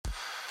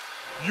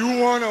You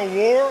want a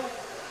war?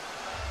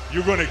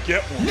 You're gonna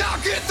get one. Now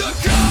get the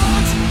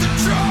guns, the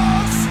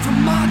drugs from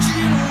my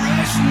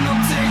generation. I'll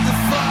take the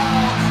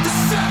fall, the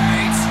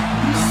saints,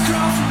 the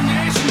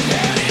confirmation.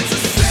 And it's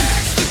a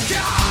sex, the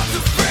gods,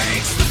 the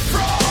fakes, the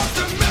fraud,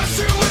 the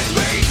messing with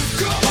me.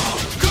 Come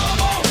on, come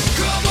on,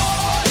 come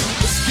on.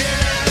 Let's get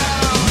it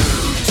out.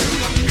 Move to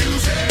the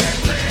music,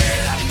 play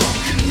that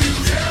fucking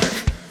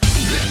music.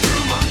 Live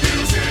through my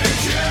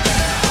music, yeah.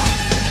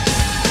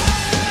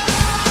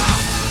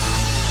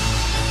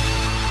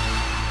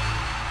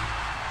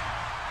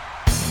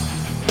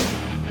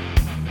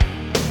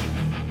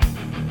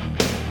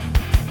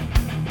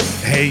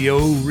 Hey yo,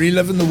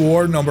 Reliving the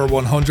War number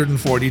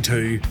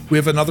 142. We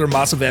have another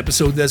massive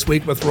episode this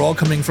week with Raw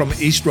coming from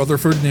East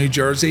Rutherford, New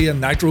Jersey and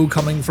Nitro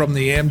coming from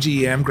the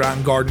MGM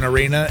Grand Garden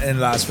Arena in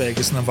Las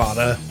Vegas,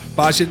 Nevada.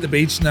 Bash at the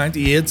Beach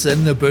 98's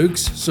in the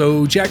books,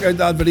 so check out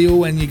that video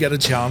when you get a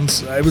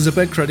chance. I was a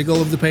bit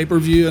critical of the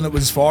pay-per-view and it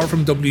was far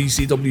from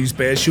WCW's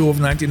best show of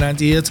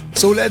 1998,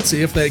 so let's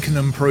see if they can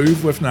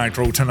improve with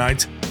Nitro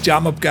tonight.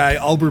 Jam-up guy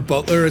Albert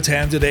Butler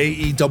attended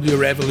AEW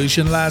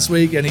Revolution last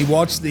week and he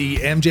watched the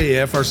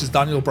MJF vs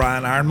Daniel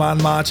Bryan Iron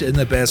Man match in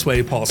the best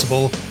way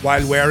possible,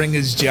 while wearing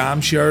his Jam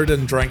shirt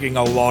and drinking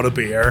a lot of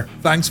beer.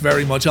 Thanks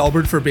very much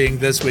Albert for being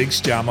this week's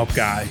Jam-up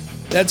guy.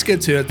 Let's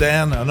get to it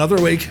then. Another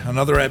week,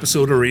 another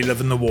episode of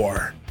Reliving the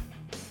War.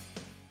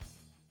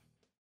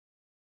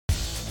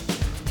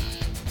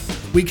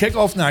 We kick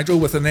off Nitro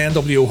with an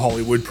NWO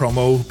Hollywood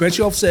promo.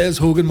 Bischoff says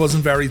Hogan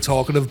wasn't very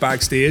talkative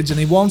backstage and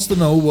he wants to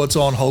know what's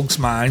on Hulk's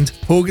mind.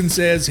 Hogan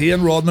says he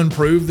and Rodman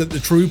proved that the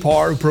true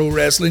power of pro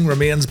wrestling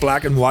remains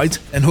black and white,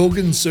 and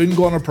Hogan's soon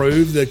gonna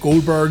prove that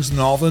Goldberg's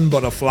nothing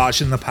but a flash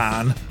in the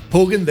pan.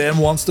 Hogan then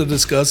wants to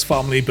discuss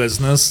family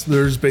business.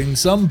 There's been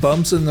some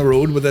bumps in the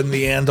road within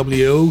the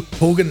NWO.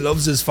 Hogan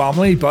loves his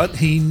family, but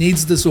he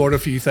needs to sort a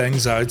few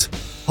things out.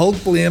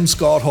 Hulk blames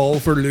Scott Hall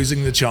for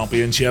losing the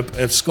championship.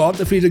 If Scott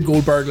defeated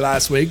Goldberg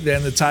last week,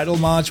 then the title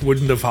match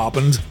wouldn't have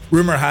happened.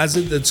 Rumour has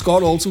it that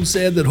Scott also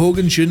said that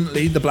Hogan shouldn't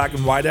lead the black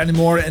and white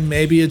anymore and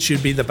maybe it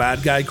should be the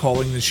bad guy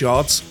calling the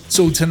shots.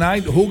 So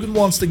tonight, Hogan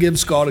wants to give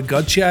Scott a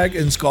gut check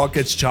and Scott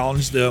gets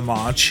challenged to a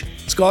match.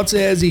 Scott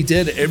says he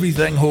did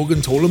everything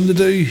Hogan told him to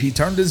do. He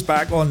turned his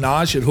back on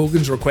Nash at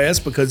Hogan's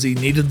request because he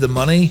needed the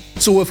money.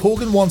 So if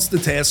Hogan wants to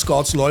test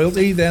Scott's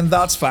loyalty, then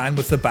that's fine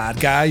with the bad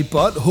guy,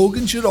 but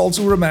Hogan should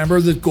also remember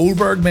that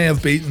Goldberg may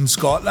have beaten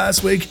Scott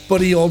last week,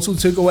 but he also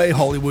took away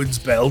Hollywood's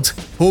belt.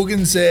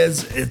 Hogan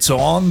says it's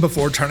on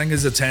before turning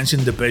his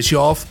attention to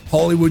Bischoff.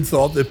 Hollywood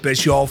thought that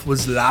Bischoff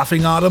was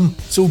laughing at him,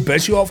 so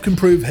Bischoff can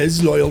prove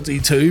his loyalty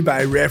too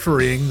by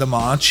refereeing the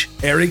match.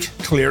 Eric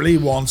clearly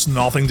wants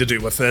nothing to do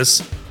with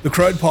this. The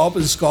crowd pop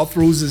as Scott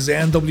throws his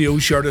NWO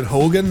shirt at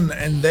Hogan,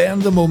 and then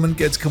the moment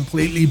gets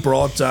completely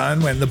brought down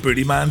when the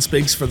Booty Man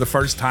speaks for the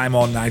first time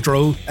on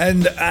Nitro.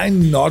 And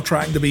I'm not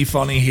trying to be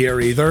funny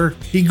here either.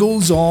 He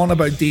goes on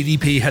about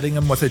DDP hitting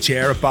him with a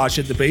chair at Bash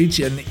at the Beach,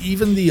 and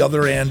even the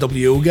other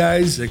NWO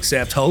guys,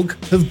 except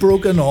Hulk, have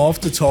broken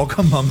off to talk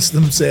amongst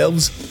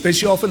themselves.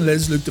 Bischoff and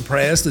Liz look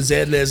depressed as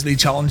Ed Leslie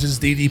challenges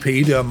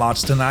DDP to a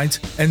match tonight,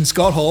 and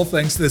Scott Hall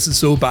thinks this is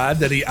so bad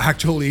that he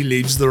actually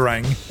leaves the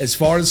ring. As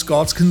far as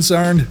Scott's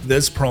concerned,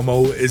 this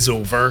promo is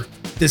over.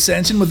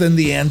 Dissension within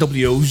the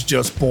NWO's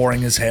just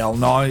boring as hell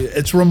now.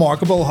 It's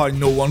remarkable how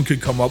no one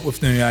could come up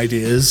with new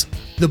ideas.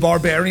 The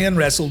Barbarian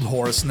wrestled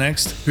Horace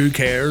next. Who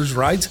cares,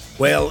 right?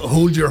 Well,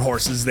 hold your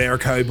horses there,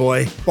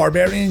 cowboy.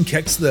 Barbarian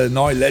kicks the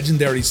now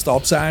legendary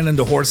stop sign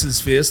into Horace's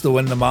face to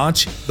win the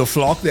match. The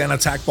Flock then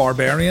attack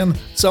Barbarian.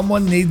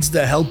 Someone needs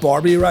to help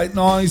Barbie right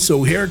now,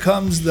 so here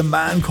comes the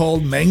man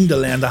called Ming to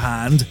lend a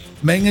hand.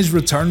 Ming has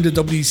returned to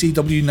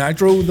WCW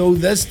Nitro, though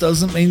this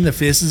doesn't mean the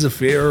Faces of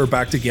Fear are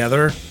back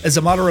together. As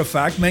a matter of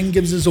fact, Ming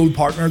gives his old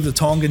partner the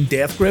Tongan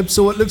death grip,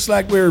 so it looks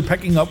like we're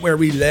picking up where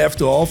we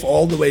left off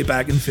all the way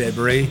back in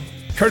February.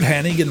 Curt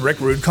Hennig and Rick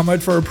Rude come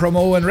out for a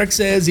promo, and Rick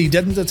says he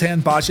didn't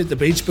attend Bash at the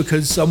Beach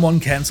because someone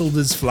cancelled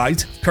his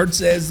flight. Curt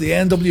says the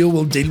NWO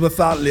will deal with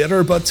that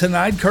later, but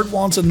tonight Curt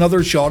wants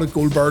another shot at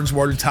Goldberg's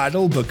world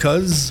title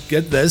because,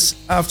 get this,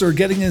 after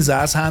getting his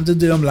ass handed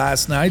to him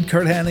last night,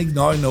 Curt Hennig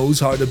now knows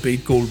how to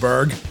beat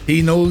Goldberg.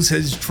 He knows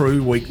his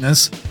true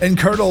weakness. And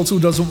Curt also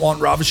doesn't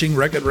want Ravishing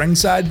Rick at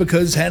ringside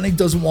because Hennig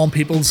doesn't want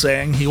people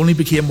saying he only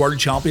became world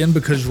champion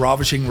because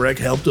Ravishing Rick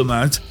helped him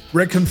out.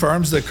 Rick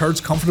confirms that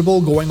Curt's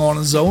comfortable going on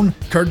his own.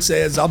 Curt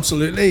says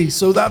absolutely,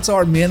 so that's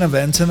our main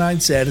event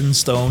tonight set in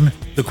stone.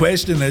 The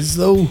question is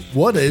though,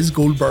 what is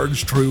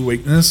Goldberg's true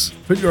weakness?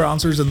 Put your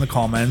answers in the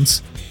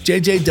comments.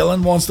 JJ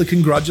Dillon wants to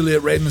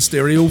congratulate Rey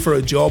Myserio for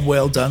a job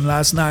well done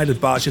last night at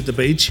Bash at the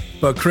Beach,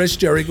 but Chris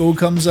Jericho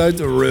comes out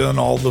to ruin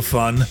all the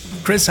fun.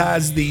 Chris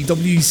has the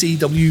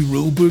WCW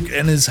rulebook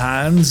in his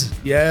hands.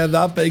 Yeah,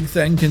 that big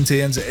thing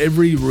contains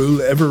every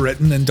rule ever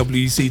written in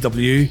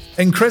WCW.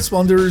 And Chris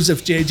wonders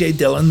if JJ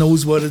Dillon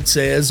knows what it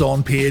says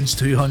on page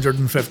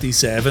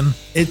 257.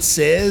 It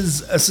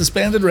says, a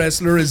suspended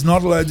wrestler is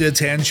not allowed to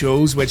attend shows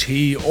shows which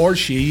he or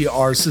she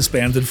are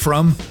suspended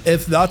from.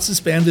 If that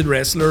suspended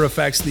wrestler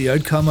affects the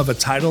outcome of a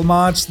title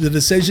match, the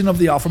decision of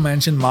the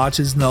aforementioned match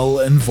is null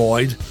and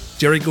void.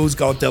 Jericho's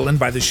got Dylan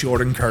by the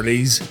short and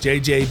curlies.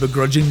 JJ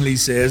begrudgingly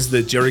says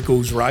that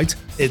Jericho's right.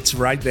 It's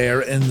right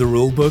there in the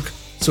rulebook.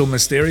 So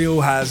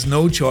Mysterio has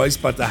no choice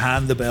but to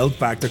hand the belt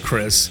back to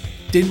Chris.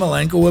 Dean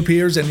Malenko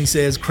appears and he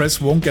says Chris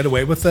won't get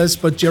away with this,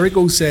 but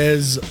Jericho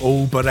says,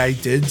 "Oh, but I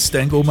did,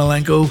 Stingo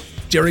Malenko."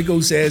 Jericho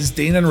says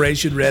Dean and Rey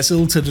should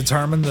wrestle to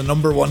determine the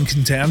number one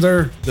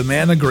contender. The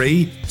men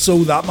agree,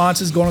 so that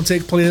match is going to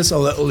take place a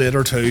little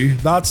later too.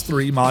 That's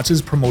 3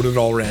 matches promoted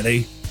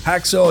already.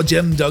 Hacksaw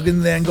Jim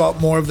Duggan then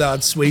got more of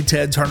that sweet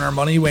Ted Turner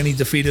money when he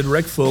defeated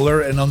Rick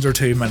Fuller in under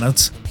 2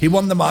 minutes. He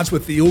won the match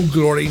with the Old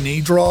Glory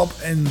knee drop,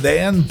 and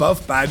then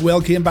Buff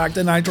Bagwell came back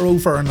to Nitro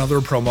for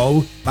another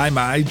promo.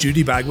 My,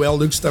 Judy Bagwell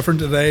looks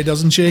different today,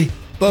 doesn't she?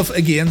 Buff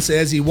again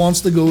says he wants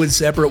to go his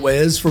separate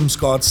ways from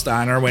Scott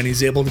Steiner when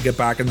he's able to get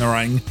back in the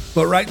ring,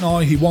 but right now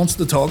he wants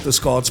to talk to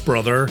Scott's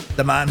brother,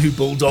 the man who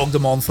bulldogged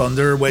him on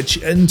Thunder, which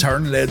in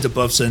turn led to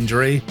Buff's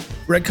injury.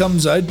 Rick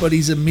comes out, but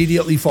he's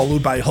immediately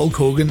followed by Hulk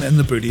Hogan and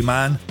the Booty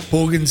Man.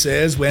 Hogan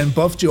says when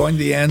Buff joined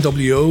the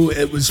NWO,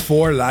 it was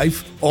for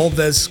life. All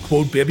this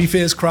quote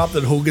babyface crap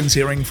that Hogan's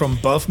hearing from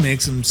Buff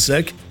makes him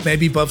sick.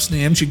 Maybe Buff's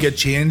name should get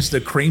changed to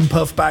Cream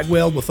Puff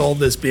Bagwell with all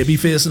this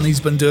babyfacing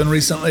he's been doing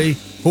recently.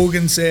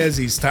 Hogan says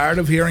he's tired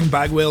of hearing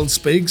Bagwell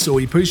speak, so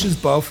he pushes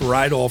Buff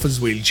right off his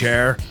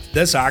wheelchair.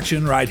 This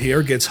action right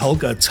here gets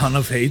Hulk a ton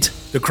of hate.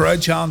 The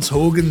crowd chants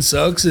Hogan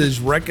sucks as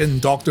Rick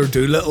and Dr.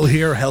 Doolittle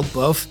here help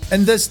Buff,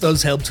 and this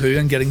does help too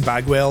in getting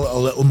Bagwell a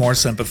little more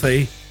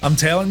sympathy. I'm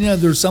telling you,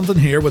 there's something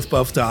here with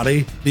Buff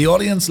Daddy. The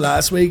audience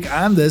last week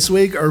and this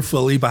week are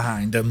fully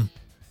behind him.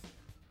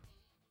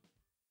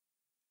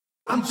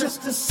 I'm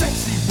just a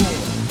sexy boy.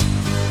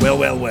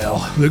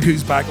 Well, look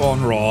who's back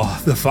on Raw.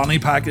 The fanny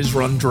pack is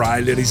run dry,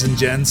 ladies and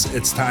gents.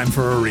 It's time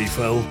for a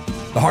refill.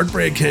 The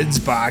Heartbreak Kid's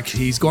back.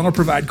 He's going to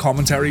provide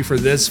commentary for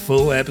this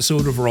full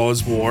episode of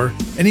Raw's War.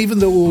 And even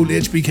though old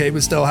HBK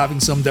was still having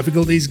some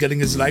difficulties getting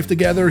his life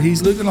together,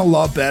 he's looking a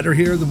lot better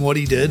here than what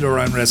he did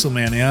around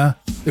WrestleMania.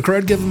 The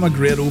crowd give him a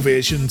great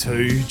ovation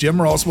too.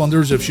 Jim Ross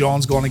wonders if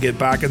Shawn's going to get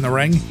back in the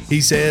ring. He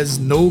says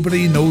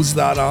nobody knows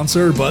that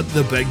answer but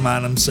the big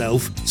man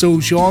himself. So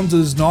Shawn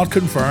does not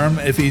confirm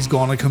if he's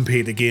going to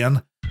compete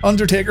again.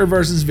 Undertaker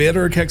vs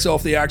Vader kicks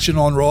off the action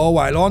on Raw,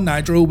 while on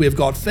Nitro we've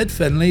got Fit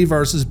Finlay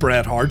vs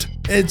Bret Hart.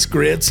 It's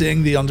great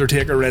seeing the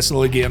Undertaker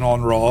wrestle again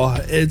on Raw.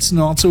 It's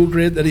not so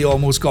great that he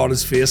almost got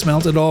his face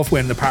melted off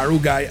when the pyro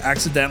guy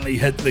accidentally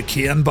hit the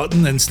Kane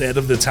button instead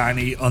of the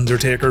tiny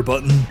Undertaker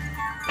button.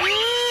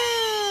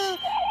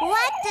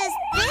 What does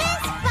this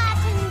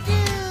button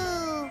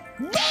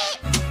do?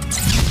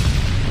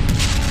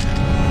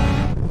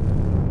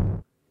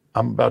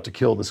 I'm about to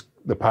kill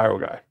the pyro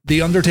guy.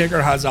 The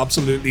Undertaker has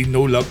absolutely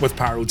no luck with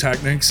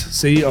pyrotechnics.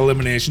 See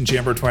Elimination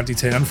Chamber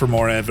 2010 for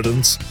more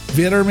evidence.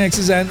 Vader makes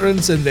his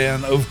entrance, and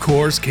then of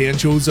course Kane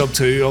shows up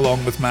too,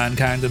 along with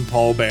Mankind and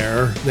Paul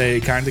Bearer. They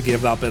kinda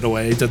gave that bit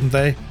away, didn't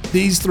they?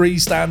 These 3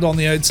 stand on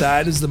the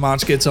outside as the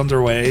match gets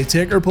underway.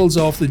 Taker pulls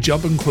off the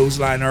jumping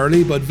clothesline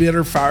early, but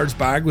Vader fires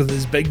back with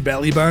his big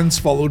belly bounce,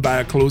 followed by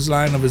a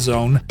clothesline of his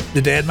own.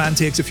 The dead man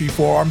takes a few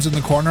forearms in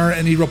the corner,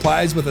 and he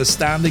replies with a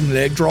standing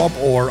leg drop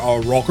or a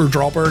rocker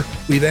dropper.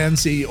 We then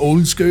see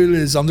Old School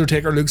as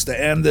Undertaker looks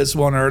to end this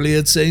one early,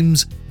 it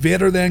seems.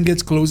 Vader then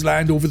gets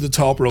clotheslined over the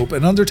top rope,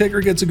 and Undertaker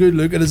gets a good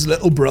look at his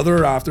little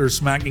brother after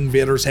smacking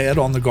Vader's head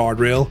on the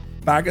guardrail.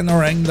 Back in the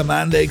ring, the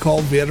man they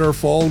call Vader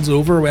falls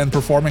over when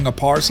performing a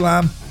power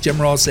slam.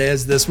 Jim Ross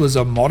says this was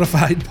a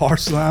modified power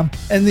slam,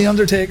 and the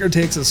Undertaker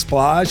takes a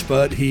splash,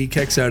 but he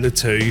kicks out at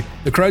 2.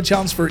 The crowd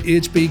chants for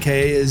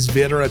HBK as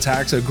Vader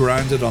attacks a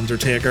grounded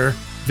Undertaker.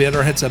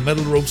 Vader hits a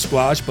middle rope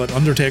splash, but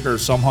Undertaker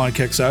somehow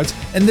kicks out,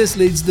 and this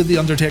leads to the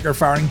Undertaker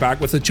firing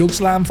back with a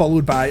chokeslam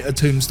followed by a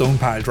tombstone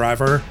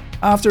piledriver.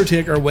 After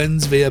Taker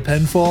wins via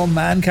pinfall,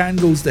 Mankind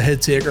goes to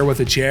hit Taker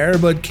with a chair,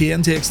 but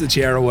Kane takes the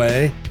chair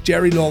away.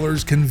 Jerry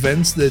Lawler's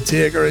convinced that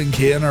Taker and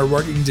Kane are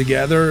working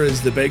together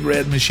as the Big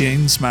Red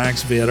Machine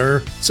smacks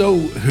Vader, so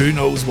who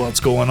knows what's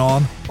going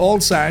on.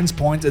 All signs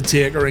point to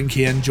Taker and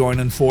Kane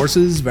joining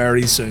forces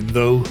very soon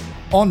though.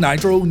 On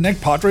Nitro, Nick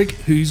Patrick,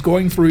 who's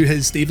going through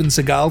his Steven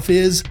Seagal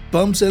phase,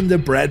 bumps into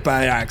Bret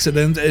by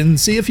accident, and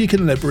see if you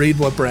can lip read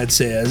what Bret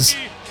says.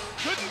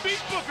 Couldn't beat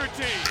Booker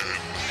T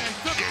and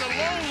took the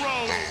low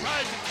road.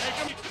 Tried to take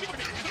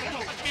him.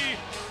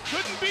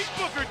 Couldn't beat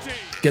Booker T.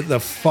 Get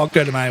the fuck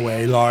out of my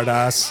way, lord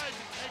ass.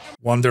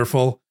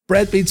 Wonderful.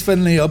 Bret beats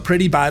Finlay up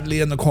pretty badly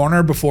in the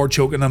corner before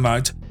choking him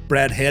out.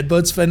 Bret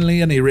headbutts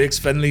Finlay and he rakes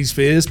Finlay's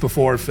face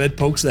before Fit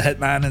pokes the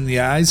hitman in the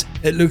eyes.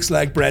 It looks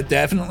like Bret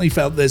definitely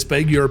felt this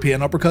big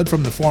European uppercut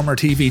from the former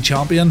TV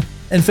champion.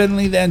 and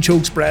Finlay then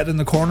chokes Bret in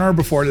the corner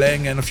before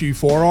laying in a few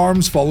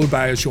forearms followed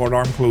by a short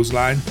arm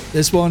clothesline.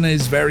 This one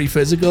is very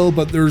physical,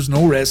 but there's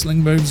no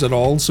wrestling moves at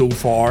all so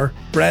far.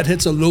 Bret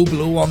hits a low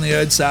blow on the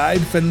outside,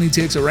 Finlay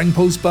takes a ring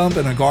post bump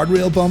and a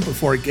guardrail bump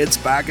before he gets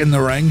back in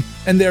the ring,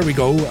 and there we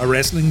go, a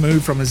wrestling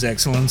move from His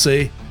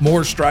Excellency.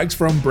 More strikes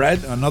from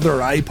Bret,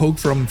 another eye poke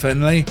from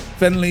Finlay.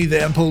 Finlay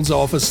then pulls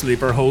off a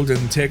sleeper hold,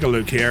 and take a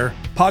look here.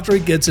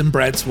 Patrick gets in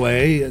Bret's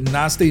way, and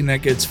Nasty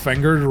Nick gets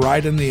fingered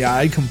right in the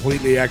eye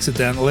completely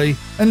accidentally.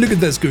 And look at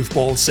this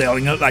goofball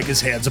selling it like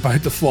his head's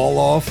about to fall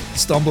off,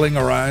 stumbling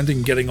around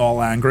and getting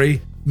all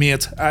angry.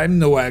 Mate, I'm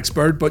no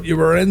expert, but you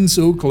were in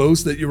so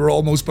close that you were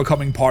almost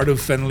becoming part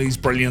of Finlay's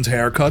brilliant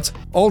haircut.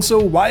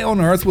 Also, why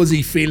on earth was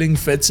he feeling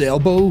Fit's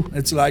elbow?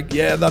 It's like,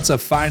 yeah, that's a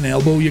fine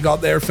elbow you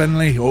got there,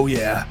 Finlay. Oh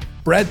yeah.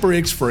 Bret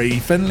breaks free,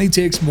 Finlay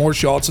takes more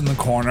shots in the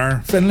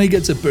corner, Finlay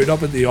gets a boot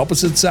up at the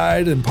opposite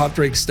side, and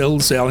Patrick still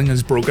selling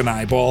his broken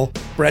eyeball.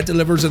 Bret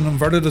delivers an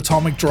inverted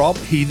atomic drop,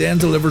 he then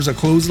delivers a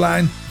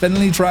clothesline.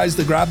 Finlay tries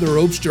to grab the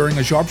ropes during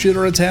a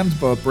sharpshooter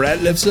attempt, but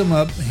Bret lifts him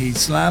up, he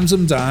slams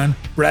him down.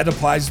 Bret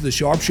applies the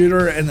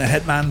sharpshooter and the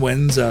Hitman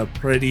wins.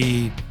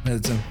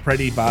 It's a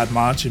pretty bad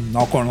match, I'm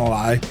not gonna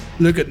lie.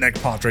 Look at Nick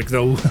Patrick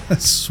though, I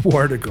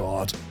swear to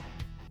God.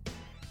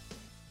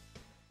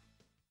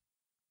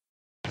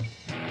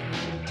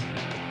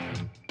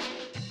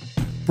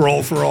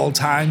 Brawl for All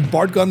time,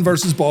 Bart Gunn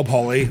versus Bob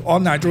Holly.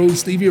 On Nitro,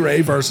 Stevie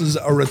Ray versus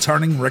a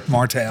returning Rick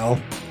Martel.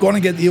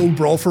 Gonna get the old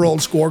Brawl for All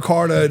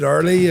scorecard out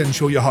early and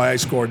show you how I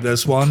scored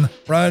this one.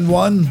 Round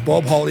 1,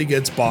 Bob Holly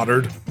gets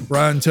battered.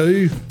 Round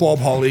 2, Bob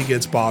Holly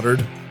gets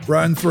battered.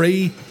 Round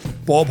 3,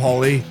 Bob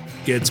Holly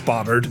gets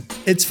battered.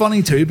 It's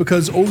funny too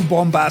because old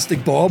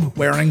bombastic Bob,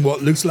 wearing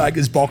what looks like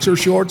his boxer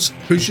shorts,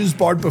 pushes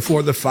Bart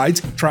before the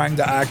fight, trying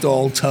to act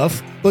all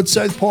tough. But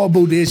Southpaw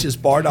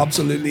bodacious Bart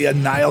absolutely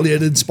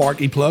annihilated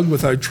Sparky Plug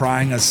without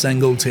trying a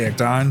single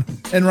takedown.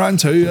 In round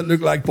 2, it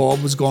looked like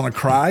Bob was gonna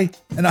cry,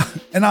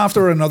 and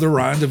after another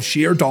round of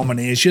sheer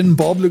domination,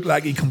 Bob looked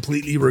like he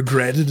completely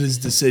regretted his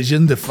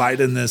decision to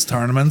fight in this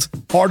tournament.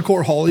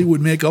 Hardcore Holly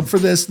would make up for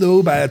this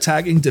though by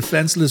attacking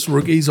defenseless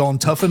rookies on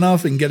Tough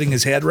Enough and getting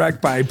his head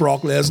wrecked by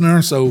Brock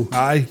Lesnar, so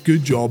aye,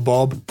 good job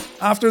Bob.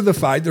 After the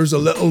fight, there's a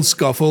little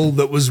scuffle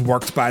that was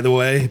worked, by the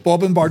way.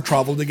 Bob and Bart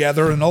travelled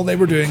together, and all they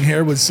were doing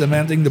here was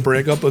cementing the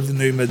breakup of the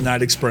new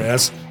Midnight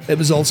Express. It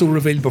was also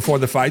revealed before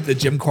the fight that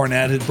Jim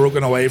Cornette had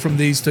broken away from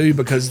these two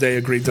because they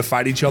agreed to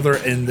fight each other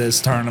in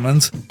this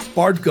tournament.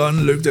 Bart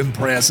Gunn looked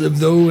impressive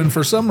though, and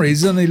for some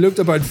reason he looked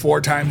about 4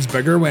 times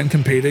bigger when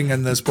competing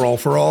in this Brawl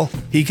for All.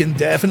 He can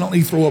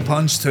definitely throw a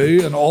punch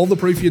too, and all the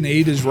proof you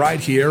need is right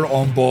here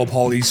on Bob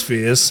Holly's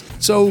face.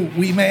 So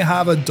we may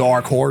have a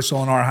dark horse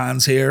on our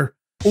hands here.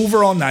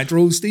 Over on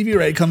Nitro, Stevie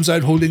Ray comes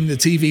out holding the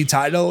TV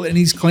title and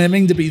he's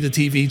claiming to be the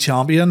TV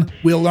champion.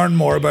 We'll learn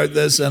more about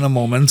this in a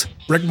moment.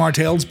 Rick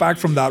Martel's back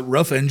from that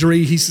rough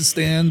injury he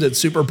sustained at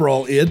Super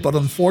Brawl 8, but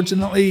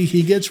unfortunately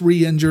he gets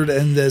re-injured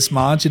in this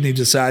match and he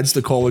decides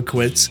to call it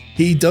quits.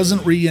 He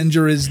doesn't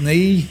re-injure his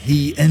knee,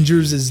 he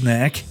injures his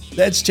neck.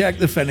 Let's check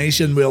the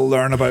finish and we'll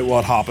learn about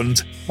what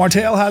happened.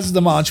 Martel has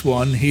the match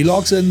won, he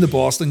locks in the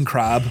Boston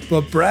Crab,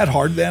 but Bret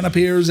Hart then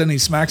appears and he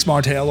smacks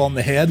Martel on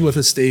the head with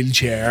a steel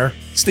chair.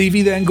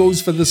 Stevie then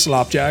goes for the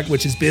slapjack,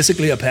 which is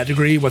basically a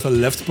pedigree with a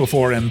lift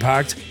before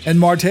impact, and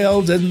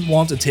Martel didn't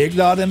want to take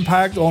that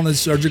impact on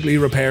his surgically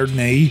repaired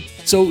knee.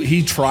 So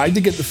he tried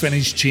to get the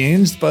finish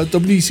changed, but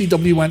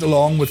WCW went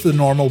along with the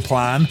normal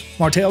plan.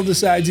 Martel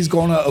decides he's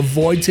going to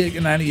avoid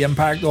taking any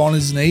impact on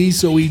his knee,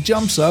 so he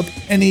jumps up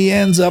and he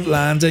ends up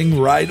landing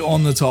right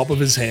on the top of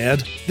his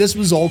head. This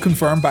was all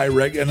confirmed by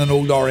Rick in an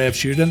old RF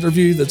Shoot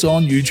interview that's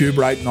on YouTube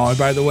right now,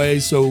 by the way,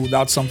 so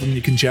that's something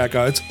you can check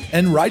out.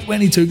 And right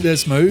when he took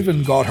this move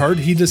and got hurt,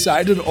 he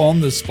decided on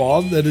the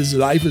spot that his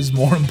life is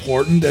more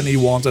important and he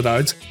wanted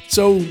out.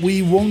 So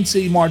we won't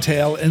see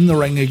Martel in the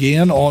ring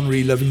again on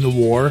Reliving the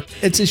War.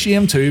 It's a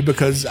shame too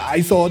because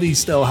I thought he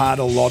still had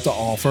a lot to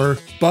offer.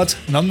 But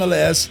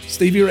nonetheless,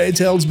 Stevie Ray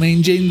tells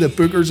Mean Gene that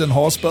Booker's in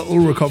hospital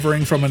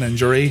recovering from an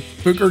injury.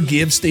 Booker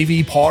gave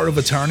Stevie power of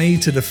attorney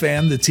to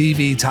defend the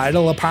TV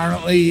title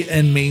apparently,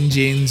 and Mean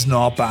Gene's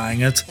not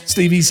buying it.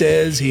 Stevie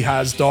says he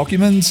has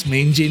documents,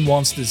 Mean Gene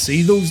wants to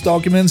see those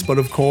documents, but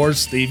of course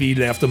Stevie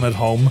left them at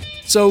home.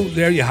 So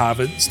there you have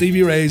it,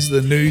 Stevie Ray's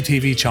the new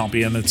TV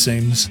champion it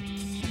seems.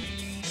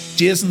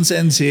 Jason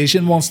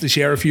Sensation wants to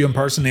share a few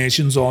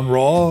impersonations on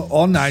Raw.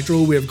 On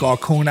Nitro, we've got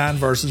Conan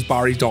versus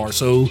Barry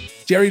Darsow.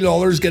 Jerry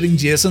Lawler's getting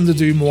Jason to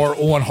do more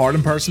Owen Hart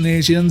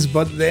impersonations,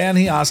 but then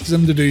he asks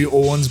him to do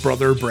Owen's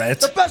brother Bret.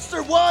 The best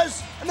there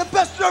was, and the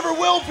best there ever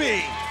will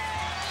be.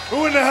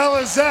 Who in the hell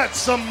is that?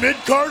 Some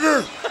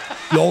mid-carder?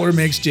 Lawler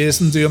makes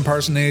Jason do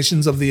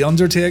impersonations of The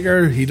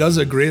Undertaker. He does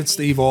a great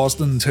Steve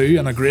Austin too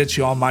and a great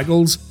Shawn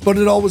Michaels, but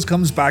it always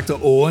comes back to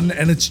Owen,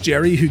 and it's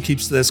Jerry who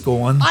keeps this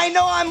going. I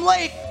know I'm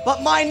late,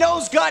 but my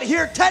nose got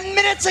here 10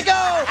 minutes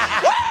ago.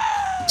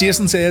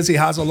 Jason says he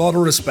has a lot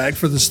of respect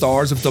for the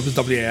stars of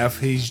WWF.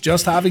 He's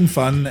just having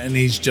fun and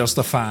he's just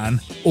a fan.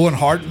 Owen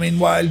Hart,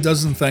 meanwhile,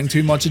 doesn't think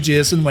too much of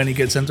Jason when he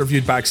gets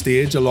interviewed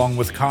backstage along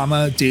with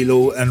Kama,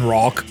 D'Lo and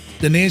Rock.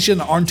 The Nation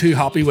aren't too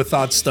happy with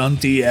that stunt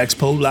DX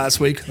pulled last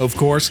week, of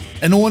course,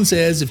 and Owen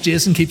says if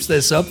Jason keeps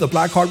this up, the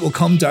Blackheart will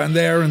come down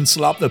there and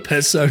slap the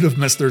piss out of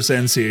Mr.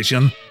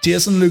 Sensation.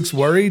 Jason looks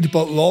worried,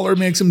 but Lawler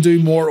makes him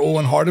do more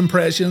Owen Hart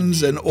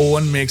impressions, and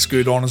Owen makes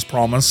good on his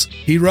promise.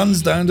 He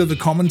runs down to the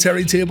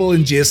commentary table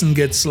and Jason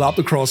gets slapped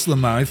across the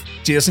mouth.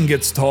 Jason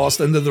gets tossed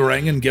into the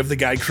ring, and give the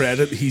guy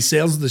credit, he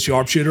sells the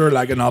sharpshooter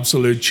like an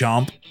absolute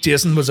champ.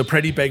 Jason was a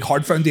pretty big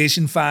Hart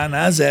Foundation fan,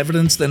 as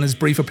evidenced in his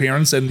brief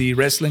appearance in the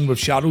Wrestling with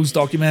Shadows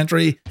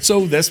documentary,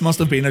 so this must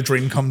have been a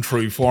dream come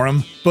true for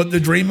him. But the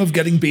dream of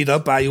getting beat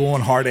up by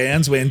Owen Hart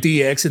ends when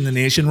DX and the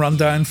Nation run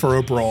down for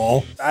a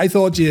brawl. I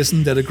thought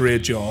Jason did a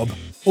great job.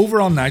 Over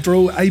on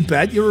Nitro, I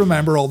bet you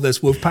remember all this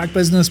Wolfpack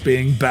business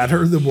being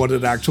better than what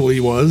it actually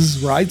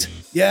was, right?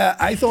 Yeah,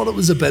 I thought it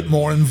was a bit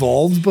more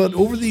involved, but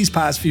over these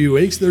past few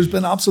weeks, there's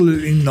been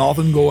absolutely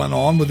nothing going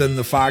on within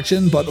the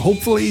faction, but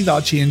hopefully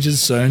that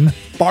changes soon.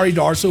 Barry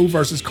Darsow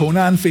versus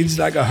Conan feels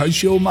like a house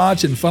show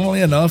match, and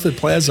funnily enough, it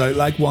plays out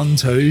like one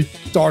too.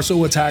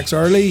 Darsow attacks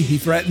early, he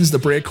threatens to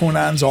break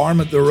Conan's arm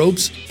at the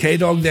ropes.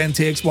 K-Dog then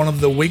takes one of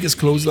the weakest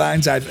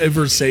clotheslines I've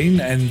ever seen,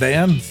 and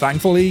then,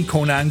 thankfully,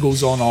 Conan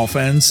goes on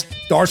offense.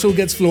 Darsow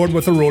gets floored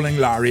with a rolling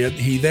lariat,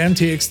 he then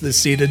takes the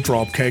seated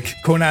dropkick.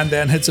 Conan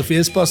then hits a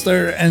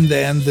facebuster, and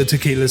then the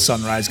Tequila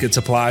Sunrise gets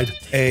applied.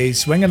 A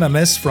swing and a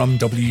miss from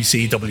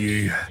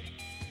WCW.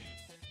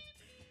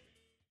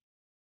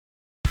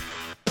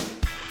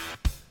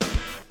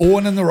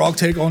 Owen and The Rock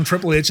take on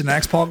Triple H and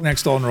X-Pac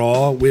next on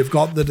Raw. We've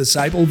got The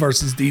Disciple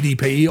versus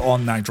DDP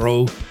on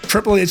Nitro.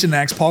 Triple H and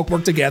X-Pac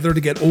work together to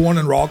get Owen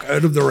and Rock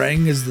out of the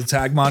ring as the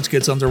tag match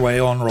gets underway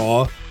on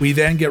Raw. We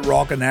then get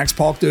Rock and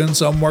X-Pac doing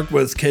some work,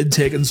 with Kid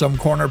taking some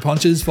corner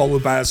punches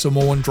followed by a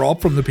Samoan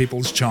drop from the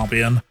People's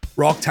Champion.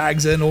 Rock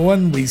tags in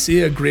Owen, we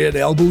see a great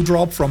elbow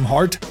drop from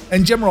Hart,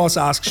 and Jim Ross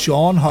asks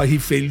Shawn how he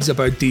feels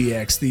about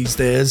DX these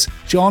days.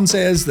 Shawn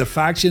says the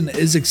faction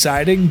is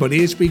exciting, but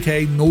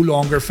HBK no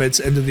longer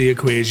fits into the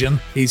equation.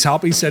 He's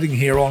happy sitting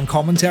here on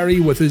commentary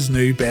with his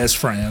new best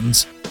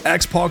friends.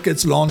 X-Pac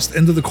gets launched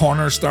into the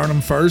corner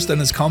sternum first,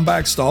 and his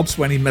comeback stops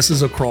when he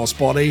misses a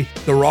crossbody.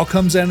 The Rock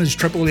comes in as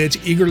Triple H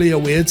eagerly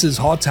awaits his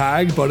hot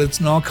tag, but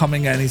it's not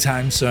coming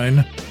anytime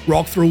soon.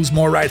 Rock throws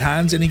more right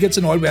hands, and he gets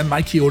annoyed when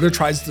Mike Chioda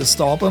tries to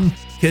stop him.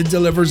 Kid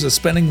delivers a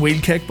spinning wheel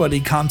kick, but he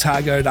can't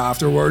tag out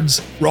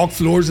afterwards. Rock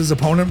floors his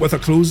opponent with a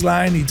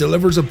clothesline, he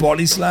delivers a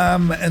body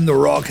slam, and The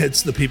Rock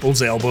hits the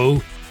People's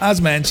Elbow. As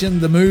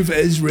mentioned, the move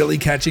is really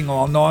catching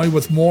on now,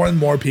 with more and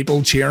more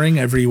people cheering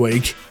every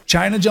week.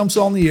 Chyna jumps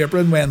on the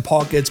apron when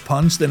Pac gets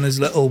punched in his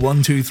little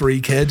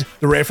 1-2-3 kid.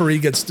 The referee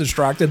gets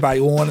distracted by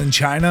Owen and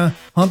Chyna.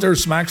 Hunter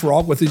smacks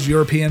Rock with his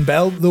European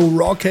belt, though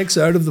Rock kicks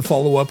out of the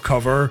follow-up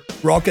cover.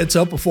 Rock gets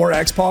up before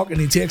X-Pac and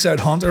he takes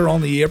out Hunter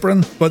on the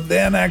apron, but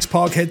then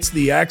X-Pac hits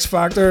the X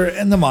Factor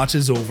and the match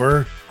is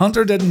over.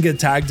 Hunter didn't get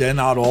tagged in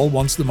at all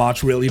once the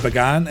match really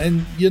began,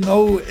 and you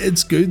know,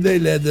 it's good they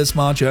laid this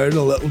match out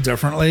a little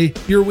differently.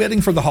 You're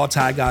waiting for the hot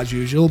tag as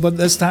usual, but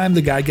this time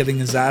the guy getting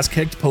his ass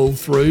kicked pulled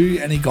through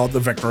and he got the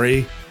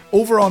victory.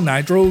 Over on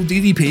Nitro,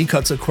 DDP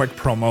cuts a quick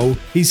promo.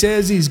 He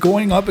says he's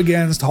going up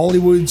against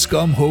Hollywood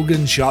scum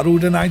Hogan Shadow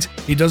tonight.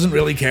 He doesn't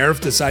really care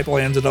if Disciple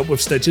ended up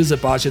with stitches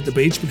at Bash at the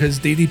Beach because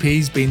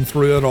DDP's been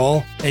through it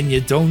all, and you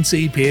don't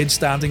see Paige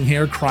standing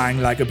here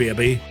crying like a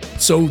baby.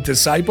 So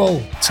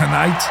Disciple,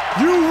 tonight,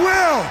 You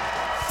will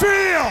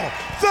feel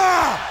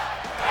the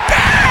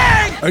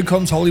out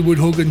comes Hollywood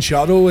Hogan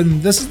Shadow, and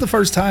this is the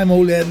first time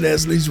Old Ed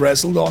Leslie's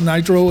wrestled on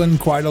Nitro in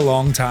quite a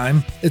long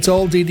time. It's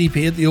all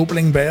DDP at the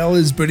opening bell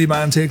as Booty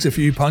Man takes a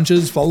few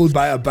punches followed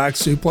by a back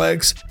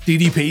suplex.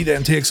 DDP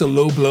then takes a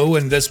low blow,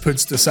 and this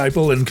puts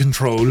Disciple in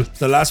control.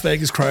 The Las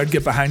Vegas crowd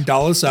get behind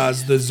Dallas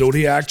as the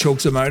Zodiac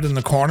chokes him out in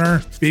the corner.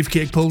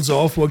 Beefcake pulls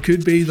off what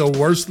could be the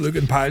worst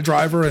looking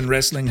piledriver in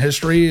wrestling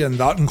history, and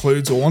that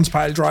includes Owen's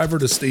piledriver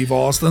to Steve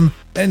Austin.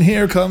 And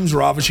here comes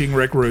Ravishing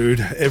Rick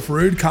Rude. If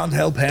Rude can't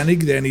help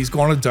Hennig, then he's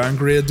gonna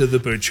downgrade to the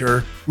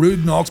Butcher.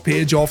 Rude knocks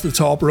Paige off the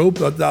top rope,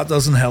 but that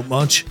doesn't help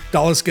much.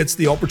 Dallas gets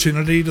the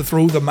opportunity to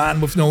throw the man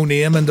with no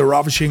name into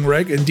Ravishing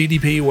Rick, and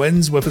DDP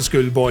wins with a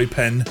schoolboy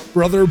pin.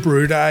 Brother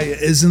Broodeye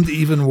isn't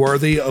even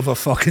worthy of a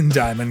fucking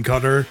diamond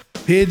cutter.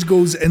 Paige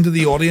goes into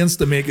the audience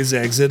to make his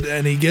exit,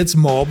 and he gets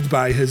mobbed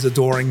by his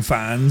adoring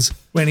fans.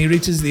 When he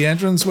reaches the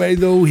entranceway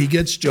though, he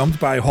gets jumped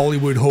by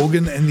Hollywood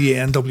Hogan in the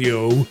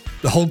NWO.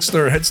 The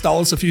Hulkster hits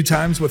Dallas a few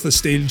times with a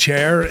steel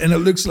chair, and it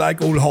looks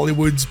like old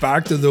Hollywood's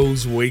back to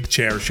those weak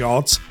chair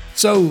shots.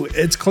 So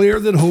it's clear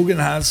that Hogan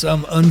has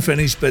some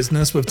unfinished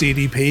business with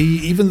DDP,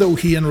 even though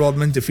he and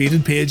Rodman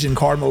defeated Paige and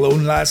Karl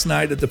Malone last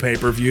night at the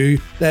pay-per-view.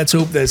 Let's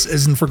hope this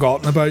isn't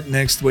forgotten about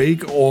next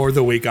week or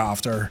the week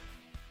after.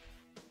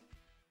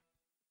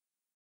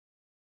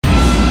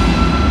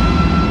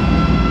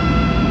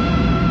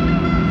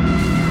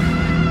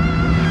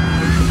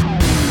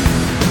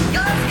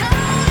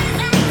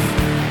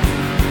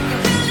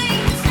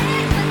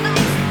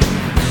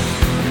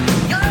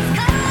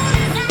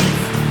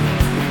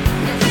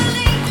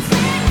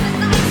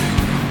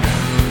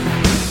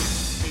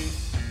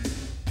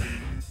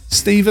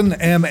 Stephen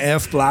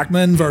M.F.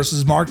 Blackman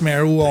versus Mark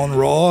Mero on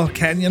Raw,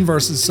 Kenyon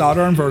versus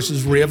Southern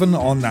versus Raven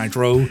on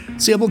Nitro.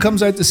 Sable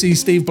comes out to see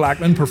Steve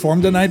Blackman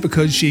perform tonight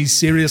because she's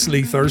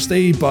seriously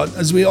thirsty, but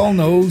as we all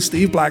know,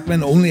 Steve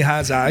Blackman only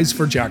has eyes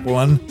for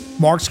Jacqueline.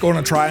 Mark's going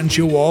to try and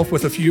show off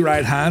with a few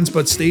right hands,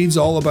 but Steve's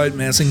all about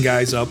messing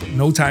guys up,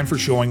 no time for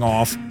showing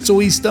off. So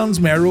he stuns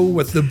Mero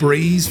with the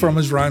breeze from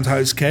his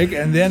roundhouse kick,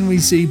 and then we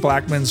see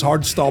Blackman's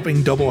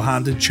hard-stopping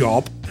double-handed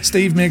chop.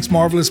 Steve makes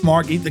Marvelous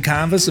Mark eat the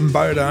canvas and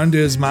bow down to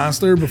his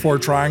master before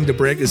trying to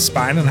break his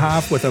spine in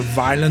half with a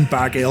violent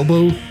back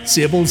elbow.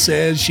 Sable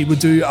says she would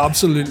do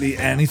absolutely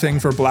anything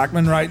for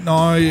Blackman right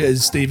now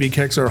as Stevie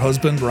kicks her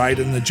husband right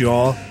in the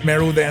jaw.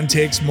 Mero then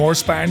takes more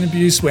spine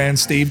abuse when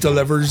Steve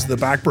delivers the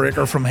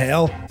backbreaker from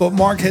hell, but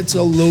Mark hits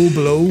a low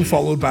blow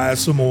followed by a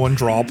Samoan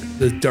drop,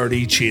 the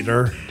dirty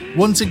cheater.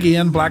 Once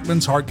again,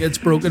 Blackman's heart gets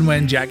broken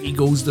when Jackie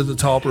goes to the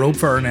top rope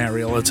for an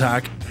aerial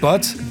attack.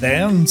 But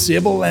then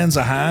Sable lends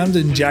a hand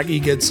and Jackie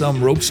gets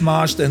some rope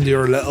smashed into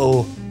her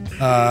little,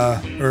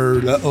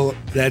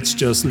 let's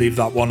just leave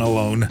that one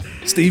alone.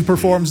 Steve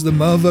performs the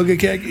motherfucker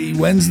kick. He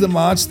wins the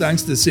match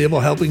thanks to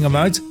Sable helping him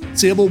out.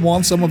 Sable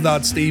wants some of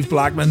that Steve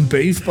Blackman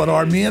beef, but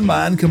our main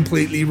man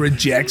completely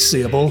rejects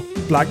Sable.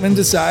 Blackman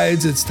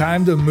decides it's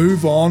time to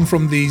move on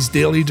from these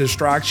daily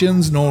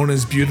distractions known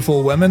as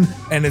beautiful women,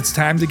 and it's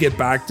time to get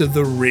back to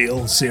the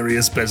real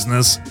serious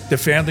business,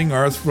 defending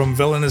Earth from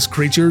villainous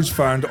creatures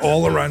found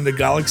all around the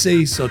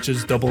galaxy, such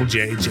as Double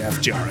J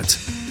Jeff Jarrett.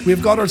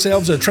 We've got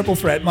ourselves a triple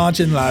threat match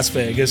in Las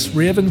Vegas,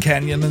 Raven,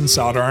 Kenyon and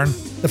Southern.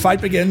 The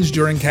fight begins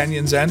during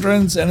Kenyon's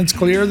entrance, and it's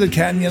clear that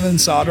Kenyon and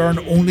Southern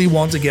only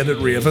want to get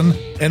at Raven.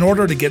 In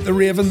order to get the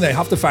Raven, they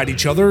have to fight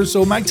each other,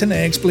 so Mike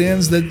Tenay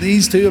explains that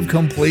these two have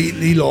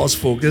completely lost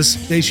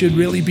focus. They should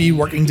really be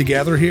working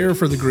together here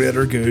for the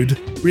greater good.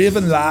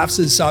 Raven laughs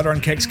as Southern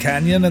kicks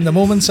Kenyon, and the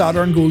moment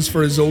Southern goes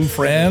for his old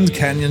friend,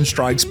 Kenyon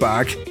strikes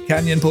back.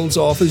 Kenyon pulls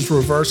off his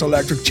reverse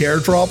electric chair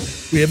drop.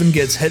 Raven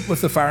gets hit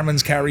with the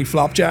fireman's carry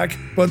flopjack,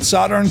 but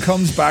Southern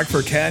comes back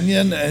for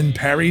Kenyon, and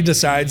Perry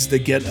decides to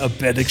get a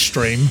bit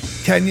extreme.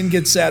 Kenyon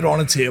gets set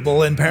on a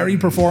table and Perry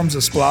performs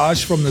a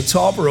splash from the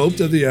top rope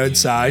to the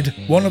outside,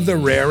 one of the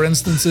rare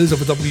instances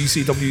of a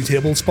WCW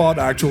table spot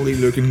actually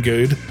looking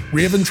good.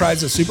 Raven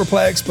tries a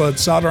superplex but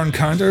Southern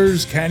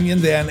counters. Kenyon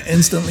then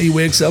instantly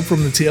wakes up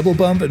from the table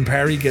bump and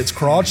Perry gets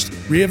crotched.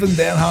 Raven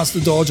then has to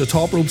dodge a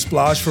top rope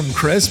splash from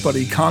Chris, but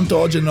he can't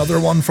dodge another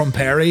one from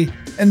Perry.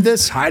 And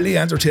this highly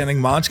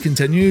entertaining match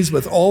continues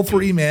with all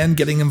three men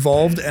getting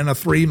involved in a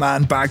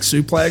three-man back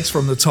suplex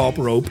from the top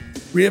rope.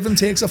 Raven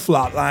takes a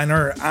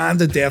flatliner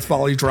and a Death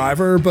Valley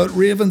driver, but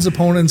Raven's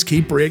opponents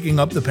keep breaking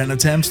up the pin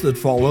attempts that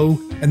follow,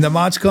 and the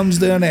match comes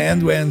to an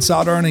end when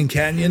Southern and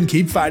Kenyon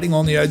keep fighting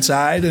on the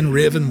outside and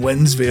Raven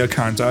wins via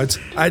countout.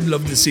 I'd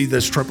love to see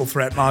this triple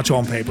threat match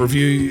on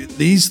pay-per-view.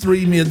 These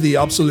three made the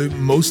absolute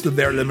most of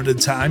their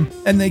limited time,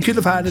 and they could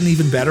have had an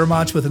even better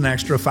match with an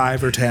extra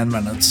 5 or 10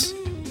 minutes.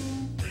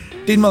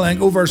 Dean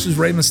Malenko versus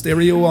Rey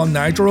Myserio on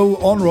Nitro.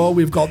 On Raw,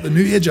 we've got the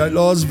New Age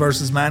Outlaws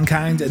versus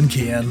Mankind and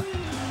Kane.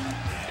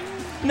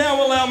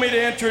 Now allow me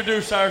to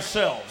introduce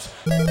ourselves.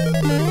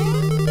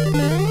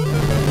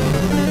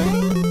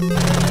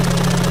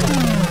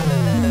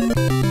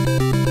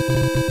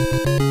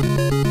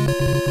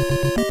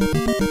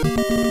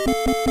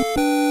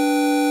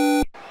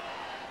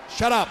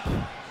 Shut up.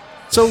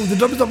 So the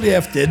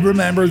WWF did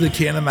remember that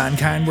Kane and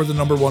Mankind were the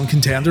number one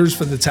contenders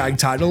for the tag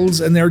titles,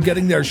 and they're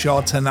getting their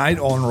shot tonight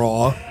on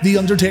Raw. The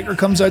Undertaker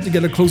comes out to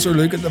get a closer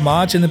look at the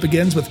match, and it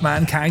begins with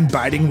Mankind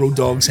biting Road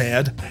Dogg's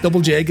head.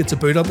 Double J gets a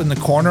boot up in the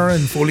corner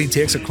and Foley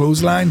takes a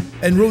clothesline,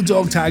 and Road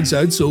Dogg tags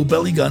out so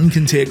Billy Gunn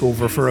can take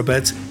over for a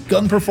bit.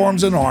 Gunn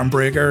performs an arm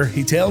breaker.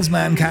 He tells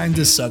Mankind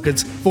to suck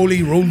it.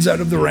 Foley rolls out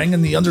of the ring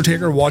and the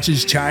Undertaker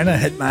watches Chyna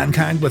hit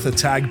Mankind with a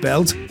tag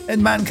belt,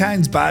 and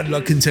Mankind's bad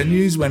luck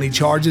continues when he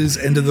charges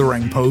into the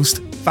ring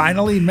post.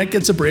 Finally, Mick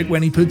gets a break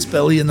when he puts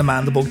Billy in the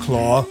mandible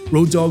claw.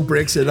 Road Dogg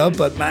breaks it up,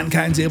 but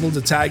Mankind's able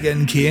to tag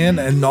in Kane,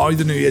 and now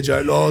the New Age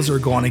Outlaws are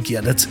gonna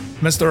get it.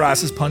 Mr.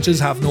 Ass's punches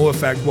have no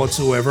effect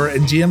whatsoever,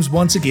 and James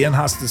once again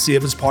has to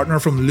save his partner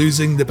from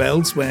losing the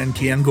belts when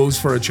Kane goes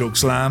for a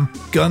chokeslam.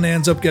 Gunn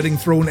ends up getting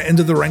thrown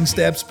into the ring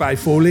steps by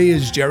Foley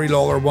as Jerry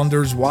Lawler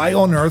wonders why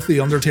on earth the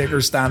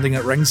Undertaker's standing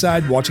at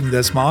ringside watching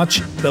this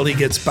match. Billy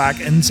gets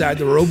back inside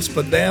the ropes,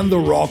 but then The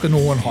Rock and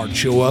Owen Hart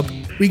show up.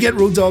 We get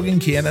Road Dogg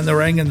and Kane in the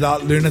ring, and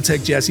that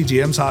lunatic Jesse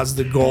James has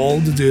the gall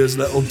to do his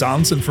little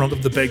dance in front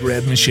of the big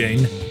red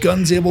machine.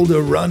 Gunn's able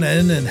to run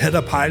in and hit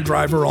a pile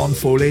driver on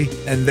Foley,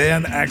 and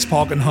then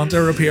X-Pac and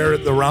Hunter appear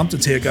at the ramp to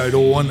take out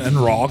Owen and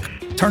Rock.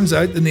 Turns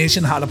out the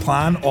Nation had a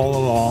plan all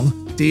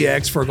along.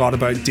 DX forgot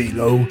about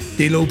D-Lo.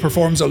 D-Lo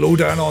performs a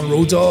lowdown on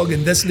Road Dogg,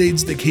 and this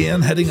leads to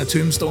Kane hitting a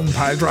tombstone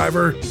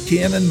piledriver.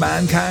 Kane and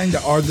Mankind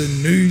are the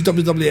new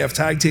WWF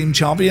Tag Team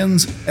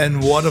Champions,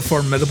 and what a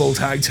formidable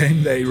tag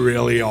team they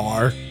really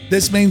are.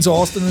 This means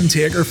Austin and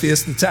Taker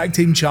face the tag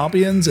team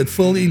champions at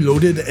Fully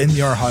Loaded in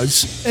Your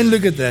House. And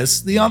look at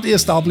this, the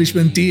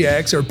anti-establishment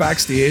DX are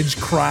backstage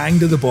crying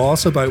to the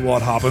boss about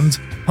what happened.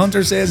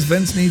 Hunter says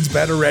Vince needs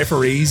better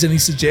referees and he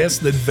suggests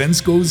that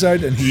Vince goes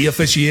out and he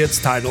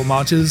officiates title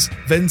matches.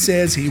 Vince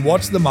says he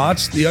watched the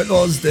match, the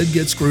Outlaws did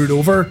get screwed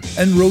over,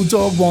 and Road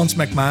Dogg wants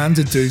McMahon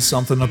to do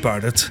something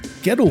about it.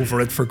 Get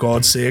over it, for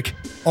God's sake.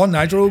 On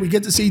Nitro, we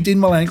get to see Dean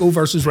Malenko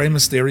versus Rey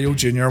Myserio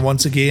Jr.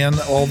 once again,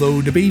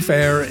 although to be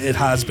fair, it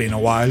has been a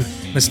while.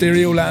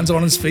 Mysterio lands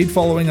on his feet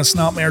following a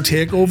snapmare